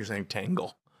Sounds like you're saying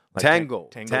tangle. Like tango, hair.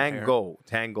 tango,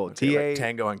 Okay, like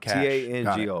tango and cash.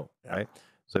 TANGO, Yeah. right?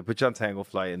 So they put you on tango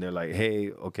flight, and they're like, "Hey,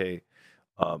 okay,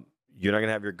 you're not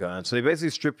gonna have your gun." So they basically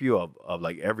strip you of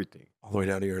like everything, All the way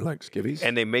down to your like skivvies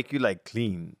and they make you like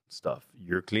clean stuff.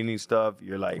 You're cleaning stuff.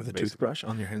 You're like with a basically- toothbrush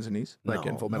on your hands and knees, like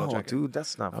in Full Metal no, Jacket. dude,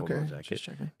 that's not Full Okay, Metal Jacket. just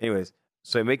checking. Anyways,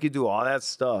 so they make you do all that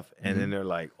stuff, and Mm-hmm. then they're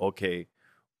like, "Okay,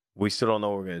 we still don't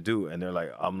know what we're gonna do." And they're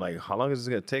like, "I'm like, how long is this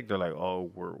gonna take?" They're like,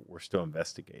 "Oh, we're still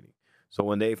investigating." So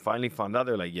when they finally found out,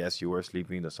 they're like, "Yes, you were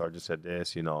sleeping. The sergeant said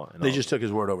this, you know." And They all just took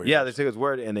his word over. yeah, yours. they took his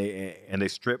word, and they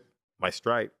stripped my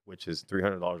stripe, which is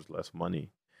 $300 less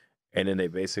money, and then they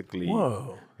basically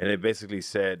Whoa.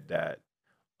 said that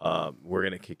we're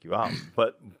gonna kick you out.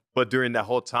 But during that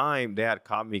whole time, they had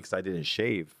caught me because I didn't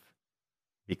shave,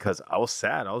 because I was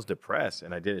sad, I was depressed,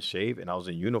 and I didn't shave, and I was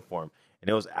in uniform, and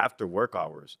it was after work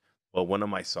hours. But one of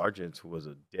my sergeants, who was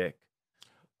a dick,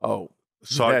 Oh,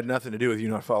 so So it I- had nothing to do with you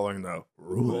not following the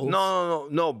rules.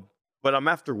 no. But I'm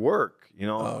after work, you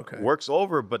know. Oh, okay. Work's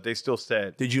over, but they still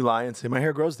said Did you lie and say my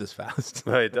hair grows this fast?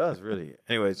 it does really.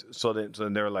 Anyways, so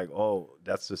then they were like, "Oh,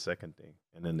 that's the second thing,"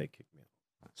 and then they kicked me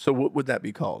out. So what would that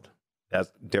be called?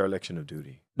 That's dereliction of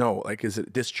duty. No, like is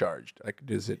it discharged? Like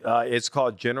is it? It's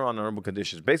called general honorable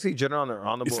conditions. Basically, general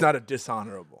honorable. It's not a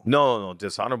dishonorable No.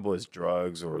 Dishonorable is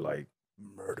drugs or like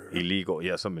murder. illegal.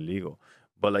 Yeah, something illegal.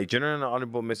 But like general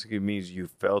honorable basically means you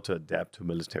fail to adapt to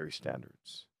military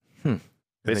standards. And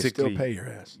they Basically, still pay your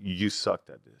ass. you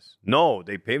sucked at this. No,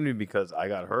 they paid me because I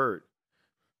got hurt.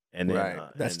 And then, Right.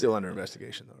 That's and- still under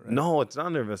investigation, though, right? No, it's not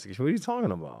under investigation. What are you talking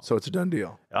about? So it's a done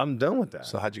deal. I'm done with that.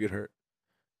 So how'd you get hurt?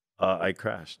 I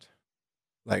crashed.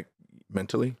 Like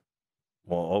mentally?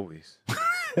 Well, always.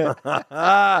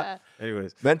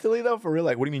 Anyways, Mentally though, for real?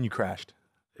 Like, what do you mean you crashed?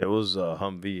 it was a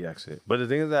Humvee accident. But the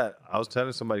thing is that I was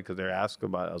telling somebody because they're asking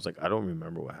about it. I was like, I don't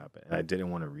remember what happened. And I didn't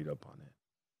want to read up on it.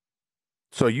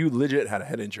 So you legit had a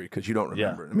head injury because you don't Yeah.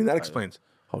 remember. I mean, that explains.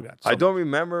 Oh God. I don't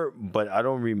remember, but I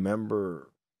don't remember.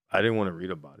 I didn't want to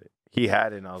read about it. He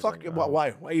had it, and I was Fuck. like, it. "No."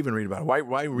 Why? Why even read about it?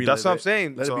 Why read? That's what I'm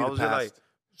saying. Let So it be I the was just past.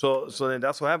 like, so then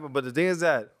that's what happened. But the thing is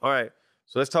that, all right,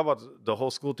 so let's talk about the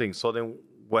whole school thing. So then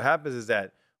what happens is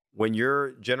that when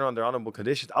you're general under honorable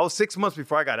conditions, I was 6 months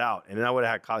before I got out, and then I would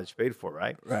have had college paid for,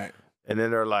 right? Right. And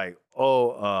then they're like,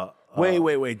 oh,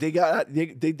 Wait.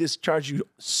 They discharged you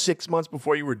 6 months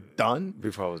before you were done.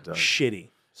 before I was done.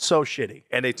 Shitty. So shitty.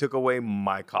 And they took away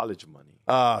my college money.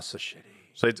 So shitty.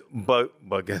 So it's but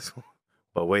guess what?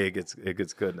 But wait, it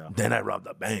gets good now. Then I robbed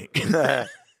the bank.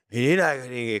 And you're not gonna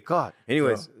get caught.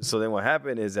 Anyways, so then what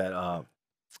happened is that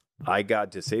I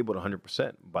got disabled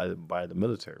 100% by the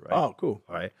military, right? Oh, cool.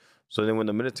 All right. So then when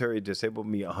the military disabled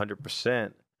me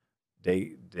 100%,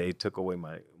 they took away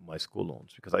my school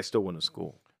loans because I still went to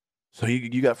school. So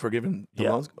you got forgiven the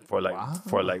loans? for like Wow.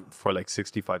 for like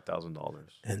 $65,000.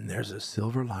 And there's a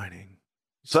silver lining.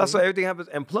 So that's See? why everything happens.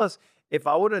 And plus, if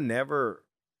I would have never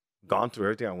gone through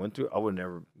everything I went through, I would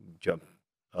never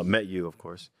met you, of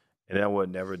course, and I would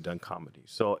have never done comedy.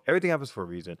 So everything happens for a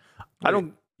reason. I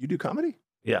don't. You do comedy?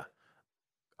 Yeah,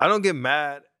 I don't get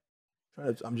mad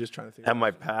I'm just trying to think. at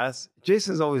my past.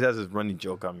 Jason's always has this running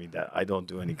joke on me that I don't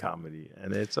do any comedy,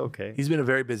 and it's okay. He's been a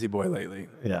very busy boy lately,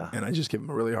 Yeah. and I just give him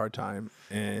a really hard time,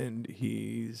 and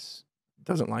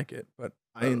doesn't like it, but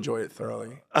I enjoy it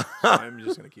thoroughly. So I'm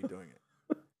just gonna keep doing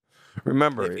it.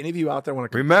 Remember, If any of you out there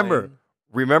want to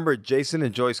remember, Jason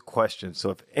enjoys questions. So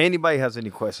if anybody has any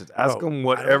questions, ask Bro, him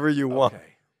whatever you want. Okay.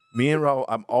 Me and Raul,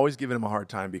 I'm always giving him a hard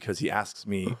time because he asks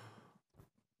me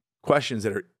questions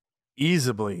that are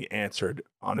easily answered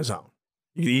on his own.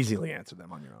 You can easily answer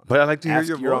them on your own. But I like to hear Ask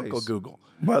your your voice. Uncle Google.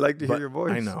 But I like to hear But your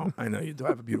voice. I know you do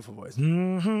have a beautiful voice.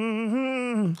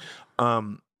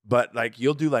 But like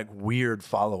you'll do like weird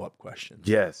follow-up questions.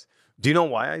 Yes. Do you know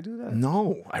why I do that?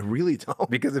 No, I really don't.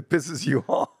 Because it pisses you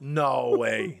off. No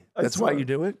way. I That's why swear. you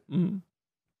do it? Mhm.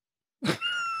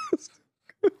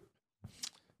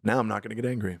 Now I'm not going to get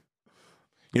angry.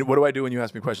 You know, what do I do when you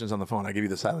ask me questions on the phone? I give you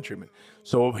the silent treatment.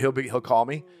 So he'll call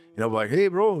me, and he'll be like, "Hey,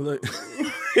 bro." Like,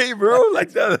 Hey, bro,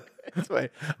 like that. that's my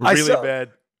I really sound-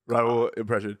 bad Raul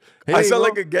impression. Hey, I sound bro,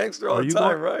 like a gangster all are the you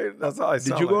time, going- right? That's how I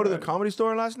sound. Did you go like, to the right? comedy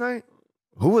store last night?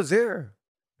 Who was there?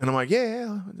 And I'm like,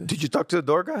 yeah. Did you talk to the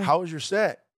door guy? How was your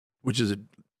set? Which is a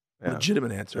Yeah.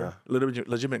 legitimate answer,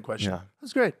 legitimate question. Yeah.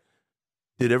 That's great.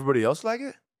 Did everybody else like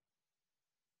it?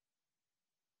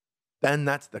 Then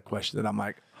that's the question that I'm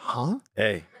like, huh?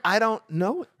 Hey, I don't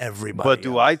know everybody. but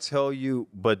do else. I tell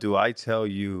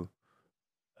you?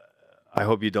 I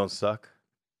hope you don't suck.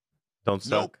 Don't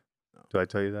suck. Nope. Do I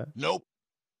tell you that? Nope.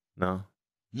 No.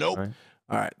 Nope. All right.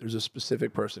 All right, there's a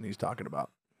specific person he's talking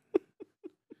about.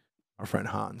 Our friend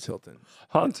Hans Hilton.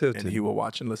 Hans And he will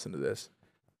watch and listen to this.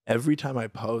 Every time I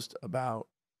post about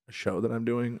a show that I'm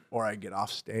doing or I get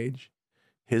off stage,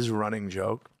 his running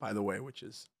joke, by the way, which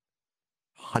is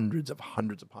hundreds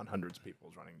upon hundreds of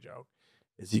people's running joke,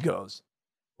 is he goes,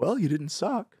 "Well, you didn't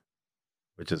suck.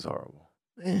 Which is horrible.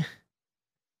 Eh,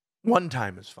 one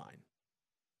time is fine.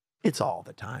 It's all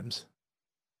the times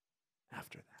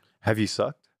after that." Have you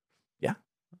sucked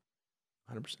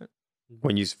 100%.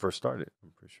 when you first started?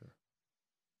 I'm pretty sure.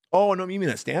 Oh, no, you mean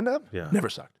a stand-up? Yeah. Never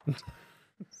sucked. I'm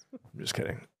just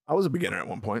kidding. I was a beginner at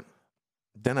one point.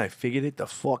 Then I figured it the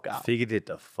fuck out. Figured it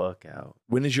the fuck out.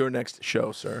 When is your next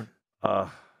show, sir?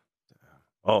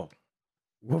 We'll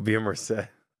be in Merced.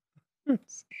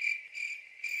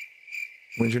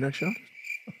 When's your next show?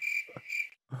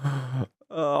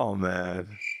 Oh man,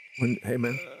 Hey,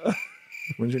 man.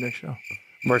 When's your next show?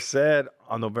 Merced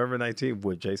on November 19th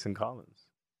with Jason Collins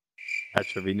at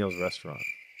Trevino's restaurant.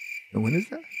 And when is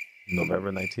that?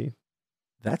 November 19th.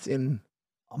 That's in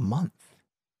a month.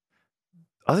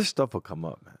 Other stuff will come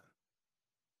up, man.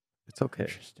 It's okay.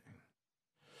 Interesting.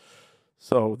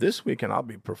 So this weekend I'll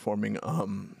be performing.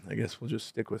 I guess we'll just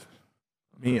stick with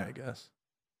me, I guess.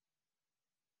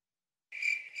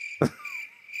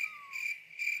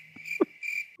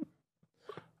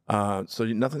 So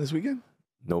nothing this weekend?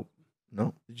 Nope.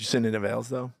 No. Did you send in avails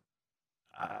though?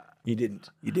 You didn't.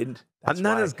 You didn't. That's I'm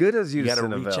not why as good as you. You got to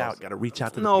send reach avails. out. Got to reach out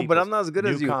to the No, but peoples. I'm not as good New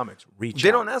as you. comics. Reach They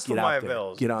out. don't ask for Get my out there.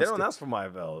 avails. They Get on don't stage. ask for my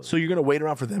avails. So you're gonna wait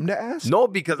around for them to ask? No,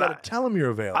 because You gotta tell them your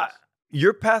avails.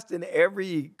 you're passed in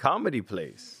every comedy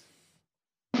place.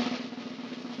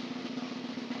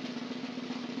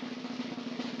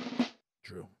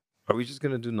 True. Are we just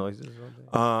gonna do noises?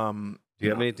 All day? Do you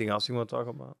have anything else you want to talk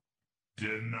about?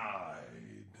 Denied.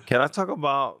 Can I talk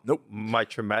about Nope. my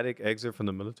traumatic exit from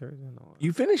the military? No,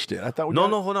 You finished it. I thought we no,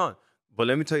 got hold on. But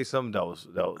let me tell you something that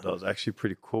was actually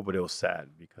pretty cool, but it was sad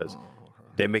because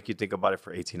they make you think about it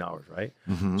for 18 hours, right?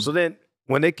 Mm-hmm. So then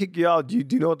when they kick you out, do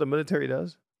you know what the military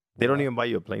does? They don't even buy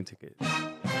you a plane ticket.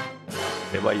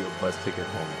 They buy you a bus ticket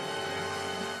home.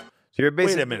 So you're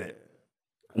basically Wait a minute.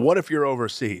 What if you're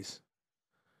overseas?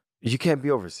 You can't be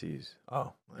overseas.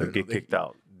 Oh, You'll get kicked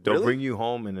out. They'll Really? bring you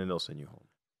home and then they'll send you home.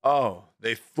 Oh,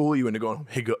 they fool you into going home.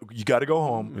 Hey, you got to go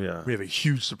home. Yeah. We have a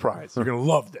huge surprise. You're gonna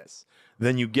love this.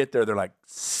 Then you get there. They're like,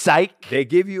 "Psych, They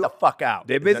give you the fuck out."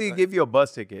 they Is that basically like- give you a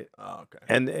bus ticket. Oh, okay.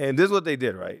 And this is what they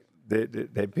did, right? They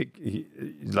pick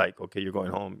he's like, okay, you're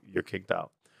going home, you're kicked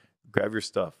out. Grab your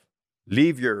stuff.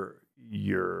 Leave your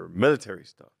military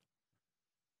stuff.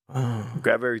 Oh.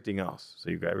 Grab everything else.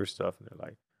 So you grab your stuff and they're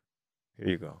like, here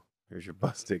you go. Here's your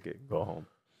bus ticket. Go home.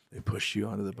 They pushed you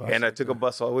onto the bus. And I took a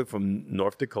bus all the way from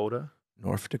North Dakota.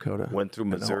 North Dakota. Went through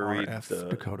Missouri, NORF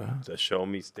Dakota. the Show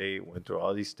Me State. Went through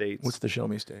all these states. What's the Show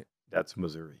Me State? That's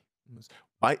Missouri.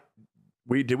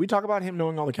 Did we talk about him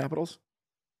knowing all the capitals?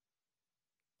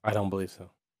 I don't believe so.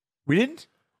 We didn't?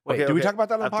 Wait, Did we talk about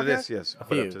that on the After podcast? this, yes. A But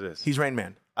few. after this. He's Rain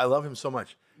Man. I love him so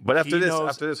much. But after he this,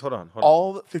 knows hold on.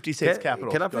 All 50 states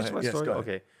capitals. Can I Go finish ahead. my Yes, story? go ahead.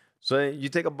 Okay. So then you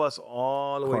take a bus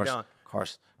all the way down. Of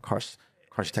course,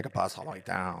 you take a bus all the way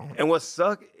down. And what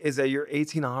sucks is that you're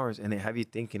 18 hours and they have you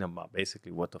thinking about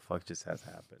basically what the fuck just has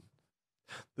happened.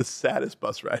 The saddest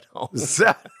bus ride home.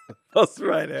 That's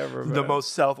right ever, man. The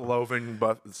most self-loathing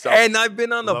bus. And I've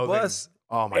been on the bus.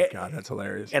 Oh my God, that's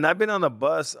hilarious. And I've been on a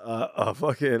bus, a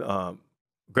fucking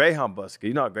Greyhound bus.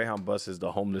 You know, a Greyhound bus is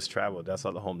the homeless travel. That's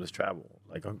how the homeless travel,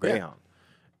 like on Greyhound.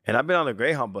 And I've been on a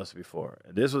Greyhound bus before.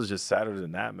 This was just sadder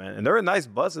than that, man. And they were nice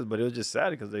buses, but it was just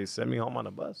sad because they sent me home on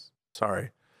a bus.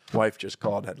 Sorry. Wife just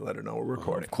called, had to let her know we're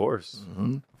recording. Of course.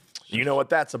 Mm-hmm. You know what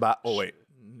that's about. Oh, wait.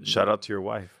 Shout out to your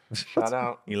wife. Shout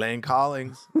out. Elaine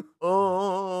Collins.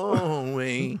 Oh,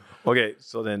 wait. Okay,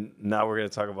 so then now we're going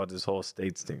to talk about this whole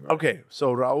states thing, right? Okay,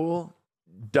 so Raul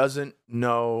doesn't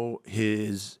know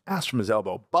his ass from his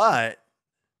elbow, but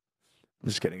I'm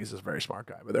just kidding. He's a very smart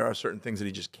guy, but there are certain things that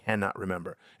he just cannot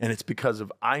remember, and it's because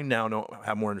of I now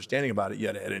have more understanding about it. You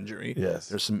had a head injury. Yes.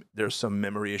 There's some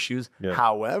memory issues. Yeah.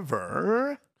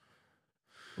 However,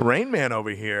 Rain Man over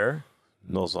here,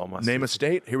 Knows all my name a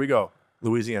state. Here we go.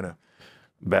 Louisiana.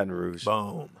 Baton Rouge.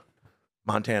 Boom.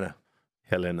 Montana.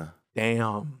 Helena.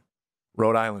 Damn.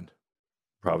 Rhode Island.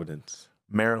 Providence.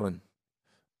 Maryland.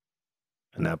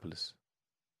 Annapolis.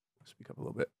 Speak up a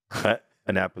little bit.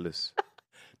 Annapolis.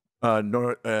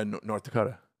 North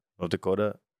Dakota. North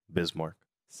Dakota. Bismarck.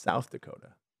 South Dakota.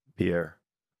 Pierre.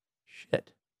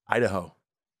 Shit. Idaho.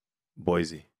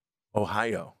 Boise.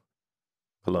 Ohio.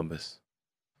 Columbus.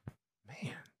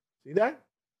 Man. See that?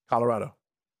 Colorado.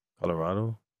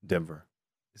 Colorado. Denver.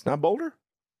 It's not Boulder?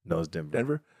 No, it's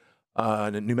Denver.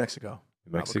 Denver. New Mexico.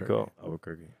 New Mexico.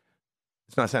 Albuquerque.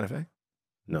 It's not Santa Fe?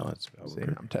 No, it's See,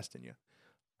 Albuquerque. I'm testing you.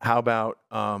 How about,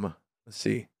 let's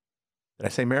see. Did I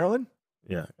say Maryland?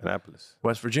 Yeah, Annapolis.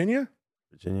 West Virginia?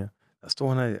 Virginia. That's the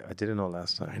one I didn't know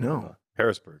last time. I know.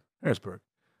 Harrisburg. Harrisburg.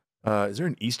 Is there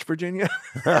an East Virginia?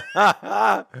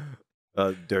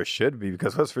 There should be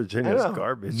because West Virginia is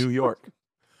garbage. New York.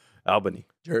 Albany.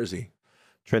 Jersey.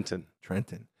 Trenton.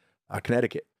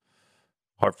 Connecticut.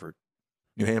 Hartford.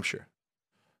 New Hampshire.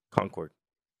 Concord.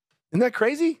 Isn't that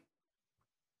crazy?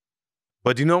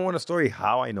 But do you know one story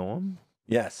how I know him?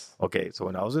 Yes. Okay, so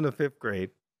when I was in the 5th grade,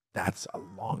 That's a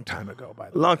long time ago, by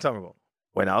a the way. long time ago,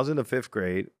 when I was in the 5th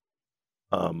grade,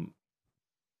 I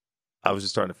was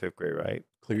just starting the 5th grade, right?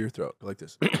 Clear your throat. Go like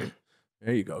this.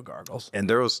 There you go, gargles. And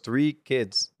there was 3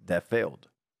 kids that failed,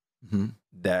 Mm-hmm.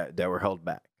 that were held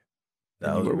back. And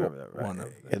I you always were remember that, right? one of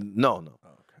them. And no. Oh,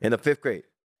 okay. In the 5th grade.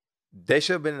 They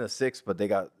should have been in the 6th, but they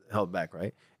got held back,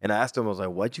 right? And I asked them, I was like,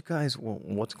 what you guys,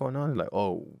 what's going on? They're like,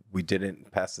 oh, we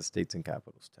didn't pass the states and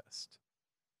capitals test.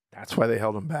 That's why they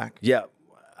held him back. Yeah.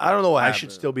 I don't know what I happened.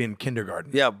 should still be in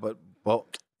kindergarten. Yeah, but well,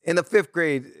 in the 5th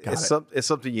grade, Got it's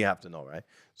something you have to know, right?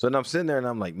 So then I'm sitting there and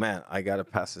I'm like, man, I got to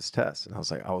pass this test. And I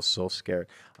was like, I was so scared.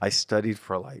 I studied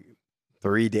for like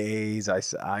 3 days. I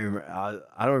don't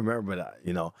remember, but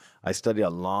I studied a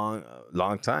long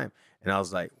time. And I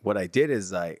was like, what I did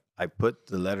is I put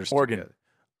the letters Oregon. together.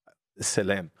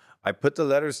 Salem. I put the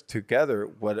letters together.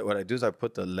 What I do is I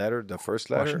put the first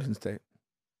letter. Washington State.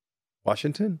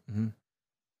 Washington? Mm-hmm.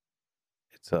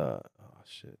 It's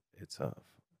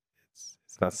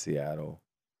not Seattle.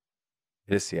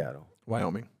 It is Seattle.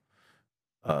 Wyoming.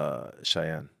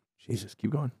 Cheyenne. Jesus, keep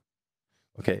going.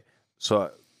 Okay. So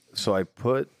I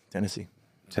put Tennessee.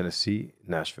 Tennessee,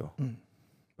 Nashville.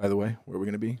 By the way, where are we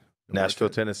going to be? Nashville,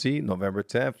 Tennessee, November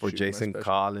 10th for Shoot, my Jason special.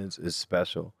 Collins is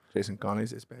special. Jason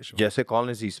Collins is special. Jason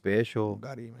Collins is special.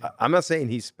 Got him, man. I'm not saying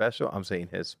he's special. I'm saying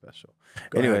he's special.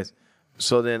 Go Anyways,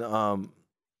 so then and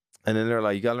then they're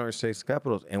like, you gotta learn states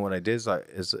capitals. And what I did is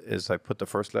I put the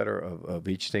first letter of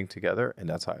each thing together, and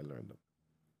that's how I learned them.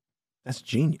 That's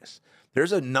genius.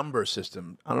 There's a number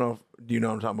system. I don't know. Do you know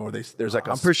what I'm talking about? Where there's like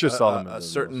I'm pretty sure Solomon a does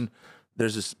certain.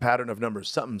 There's this pattern of numbers.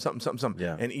 Something.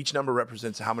 Yeah. And each number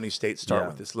represents how many states start Yeah.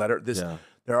 with this letter. Yeah.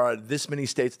 There are this many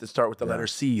states that start with the Yeah. letter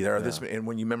C. There are Yeah. this many, and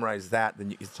when you memorize that,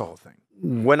 then it's the whole thing.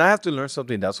 When I have to learn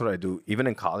something, that's what I do. Even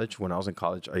in college, when I was in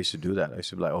college, I used to do that. I used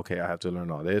to be like, okay, I have to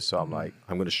learn all this. So I'm like,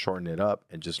 I'm going to shorten it up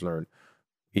and just learn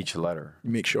each letter.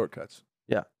 You make shortcuts.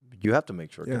 Yeah. You have to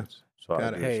make shortcuts. So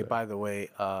Got I it. do Hey, so. by the way,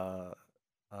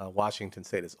 Washington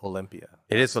State is Olympia.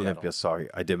 It is Seattle. Olympia. Sorry,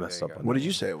 I did mess There you up. go. On What that did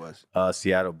you say it was?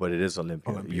 Seattle, but it is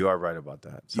Olympia. Olympia. You are right about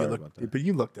that. Sorry about that. But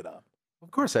you looked it up. Of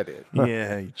course I did.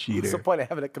 Yeah, you What's cheater. the point of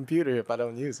having a computer if I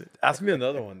don't use it? Ask me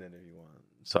another one then if you want,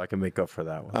 so I can make up for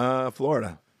that one.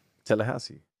 Florida.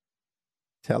 Tallahassee.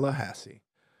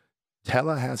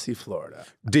 Tallahassee, Florida.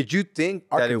 Did you think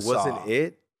that it Arkansas. wasn't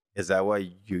it? Is that why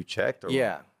you checked? Or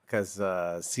Yeah, because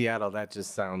Seattle, that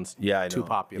just sounds Yeah, I know. too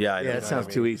popular. Yeah, I know. Yeah, You it know sounds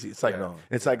what I too mean? easy. It's like Yeah.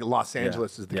 it's like Los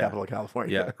Angeles is the Yeah. capital of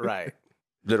California. Yeah. Right.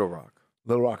 Little Rock.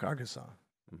 Little Rock, Arkansas,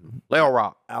 Little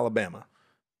Rock. Alabama.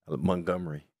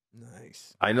 Montgomery.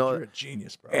 Nice. I know. You're a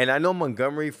genius, bro. And I know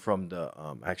Montgomery from the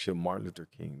actually Martin Luther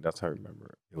King. That's how I remember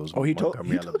it. It was He told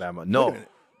Montgomery, you? Alabama. Wait a No, minute.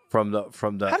 from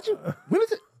the How did you? When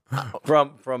is it?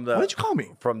 from the What did you call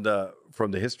me? from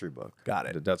the history book. Got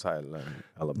it. That's how I learned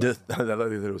Alabama.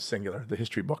 That was singular. The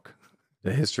history book.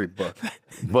 The history book.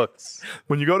 Books.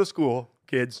 When you go to school,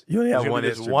 kids, You only have there's gonna one be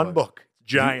this history one book. book,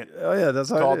 giant, Oh yeah, that's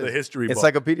how called it is. the history book.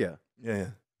 Encyclopedia. Yeah.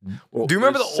 Well, Do you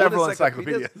remember there's the several old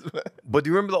encyclopedias? But do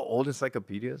you remember the old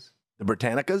encyclopedias? The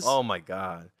Britannicas. Oh my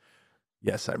god.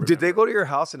 yes, I remember. Did they go to your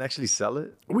house and actually sell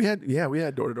it? We had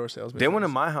door-to-door salesmen. They went to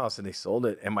my house and they sold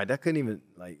it, and my dad couldn't even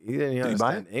he didn't even Did he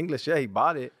buy understand English. Yeah, he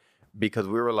bought it because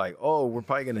we were like, oh, we're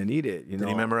probably gonna need it. You know? Did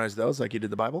he memorize those like you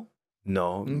did the Bible?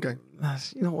 No. Okay.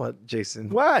 You know what, Jason?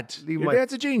 What? Leave Your my-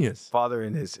 dad's a genius. Father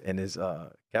and his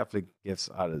Catholic gifts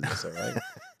out of this, all right?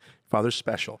 Father's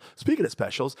special. Speaking of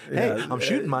specials, Yeah, hey, I'm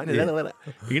shooting mine. yeah.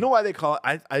 You know why they call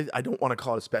it? I don't want to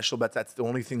call it a special, but that's the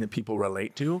only thing that people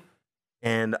relate to.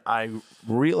 And I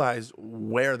realized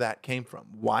where that came from.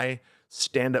 Why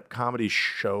stand-up comedy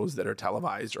shows that are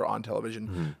televised or on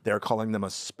television, they're calling them a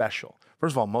special.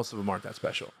 First of all, most of them aren't that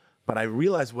special. But I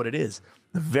realized what it is.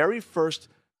 The very first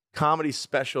comedy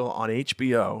special on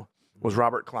HBO was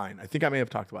Robert Klein. I think I may have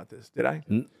talked about this. Did I?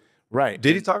 Right.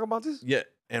 Did he talk about this? Yeah.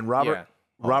 And Robert Yeah.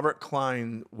 Robert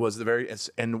Klein was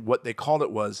and what they called it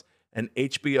was an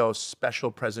HBO special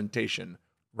presentation,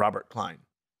 Robert Klein.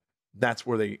 That's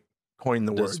where they coined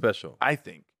the The word. special. I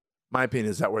think. My opinion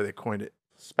is that where they coined it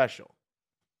special.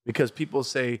 Because people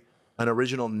say an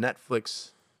original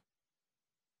Netflix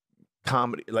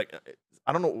comedy, like,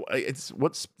 I don't know,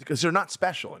 because they're not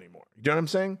special anymore. You know what I'm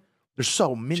saying? There's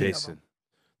so many of Jason, them.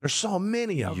 There's so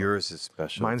many of them. yours is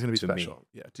special. Mine's going to be me. special.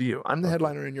 Yeah, to you. I'm the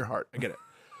headliner in your heart. I get it.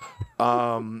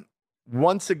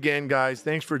 Once again, guys,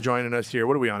 thanks for joining us here.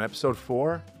 What are we on? Episode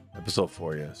 4? Episode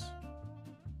 4, yes.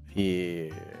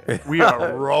 Yeah. We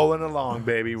are rolling along,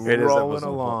 baby. is Rolling episode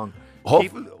along.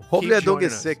 Hopefully keep I don't joining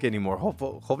get us. sick anymore.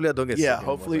 Hopefully I don't get sick Yeah, anymore.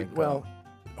 hopefully. Thank Well, God.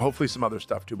 hopefully some other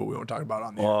stuff too, but we won't talk about it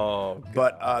on the air. Oh,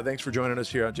 But thanks for joining us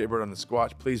here on Jaybird on the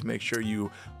Squatch. Please make sure you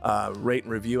rate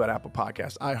and review at Apple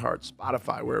Podcasts, iHeart,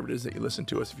 Spotify, wherever it is that you listen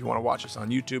to us. If you want to watch us on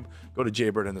YouTube, go to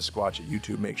Jaybird and the Squatch at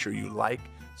YouTube. Make sure you like,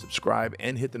 subscribe,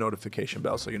 and hit the notification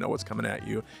bell so you know what's coming at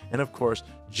you. And of course,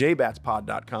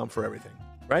 jbatspod.com for everything.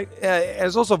 Right? yeah,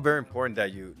 it's also very important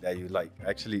that you like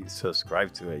actually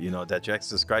subscribe to it. You know, that you actually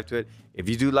subscribe to it. If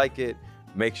you do like it,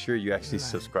 make sure you actually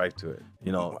subscribe to it.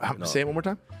 You know, Say it one more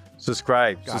time.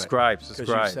 subscribe, Got it. subscribe, Because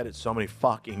subscribe. you've said it so many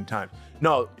fucking times.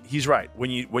 No, he's right.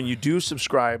 When you do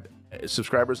subscribe,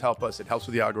 subscribers help us. It helps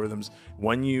with the algorithms.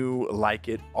 When you like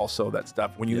it, also that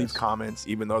stuff. When you leave Yes. comments,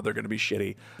 even though they're going to be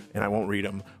shitty, and I won't read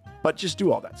them, but just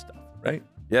do all that stuff, right?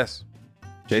 Yes,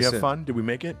 Did you Jason. have fun? Did we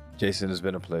make it? Jason, it's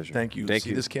been a pleasure. Thank you. Thank See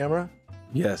you. this camera?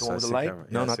 Yes, The one I with the see light? camera.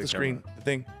 No, Yeah, I not see the screen. camera. The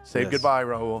thing. Say Yes. goodbye,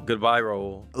 Raul. Goodbye,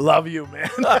 Raul. Love you, man.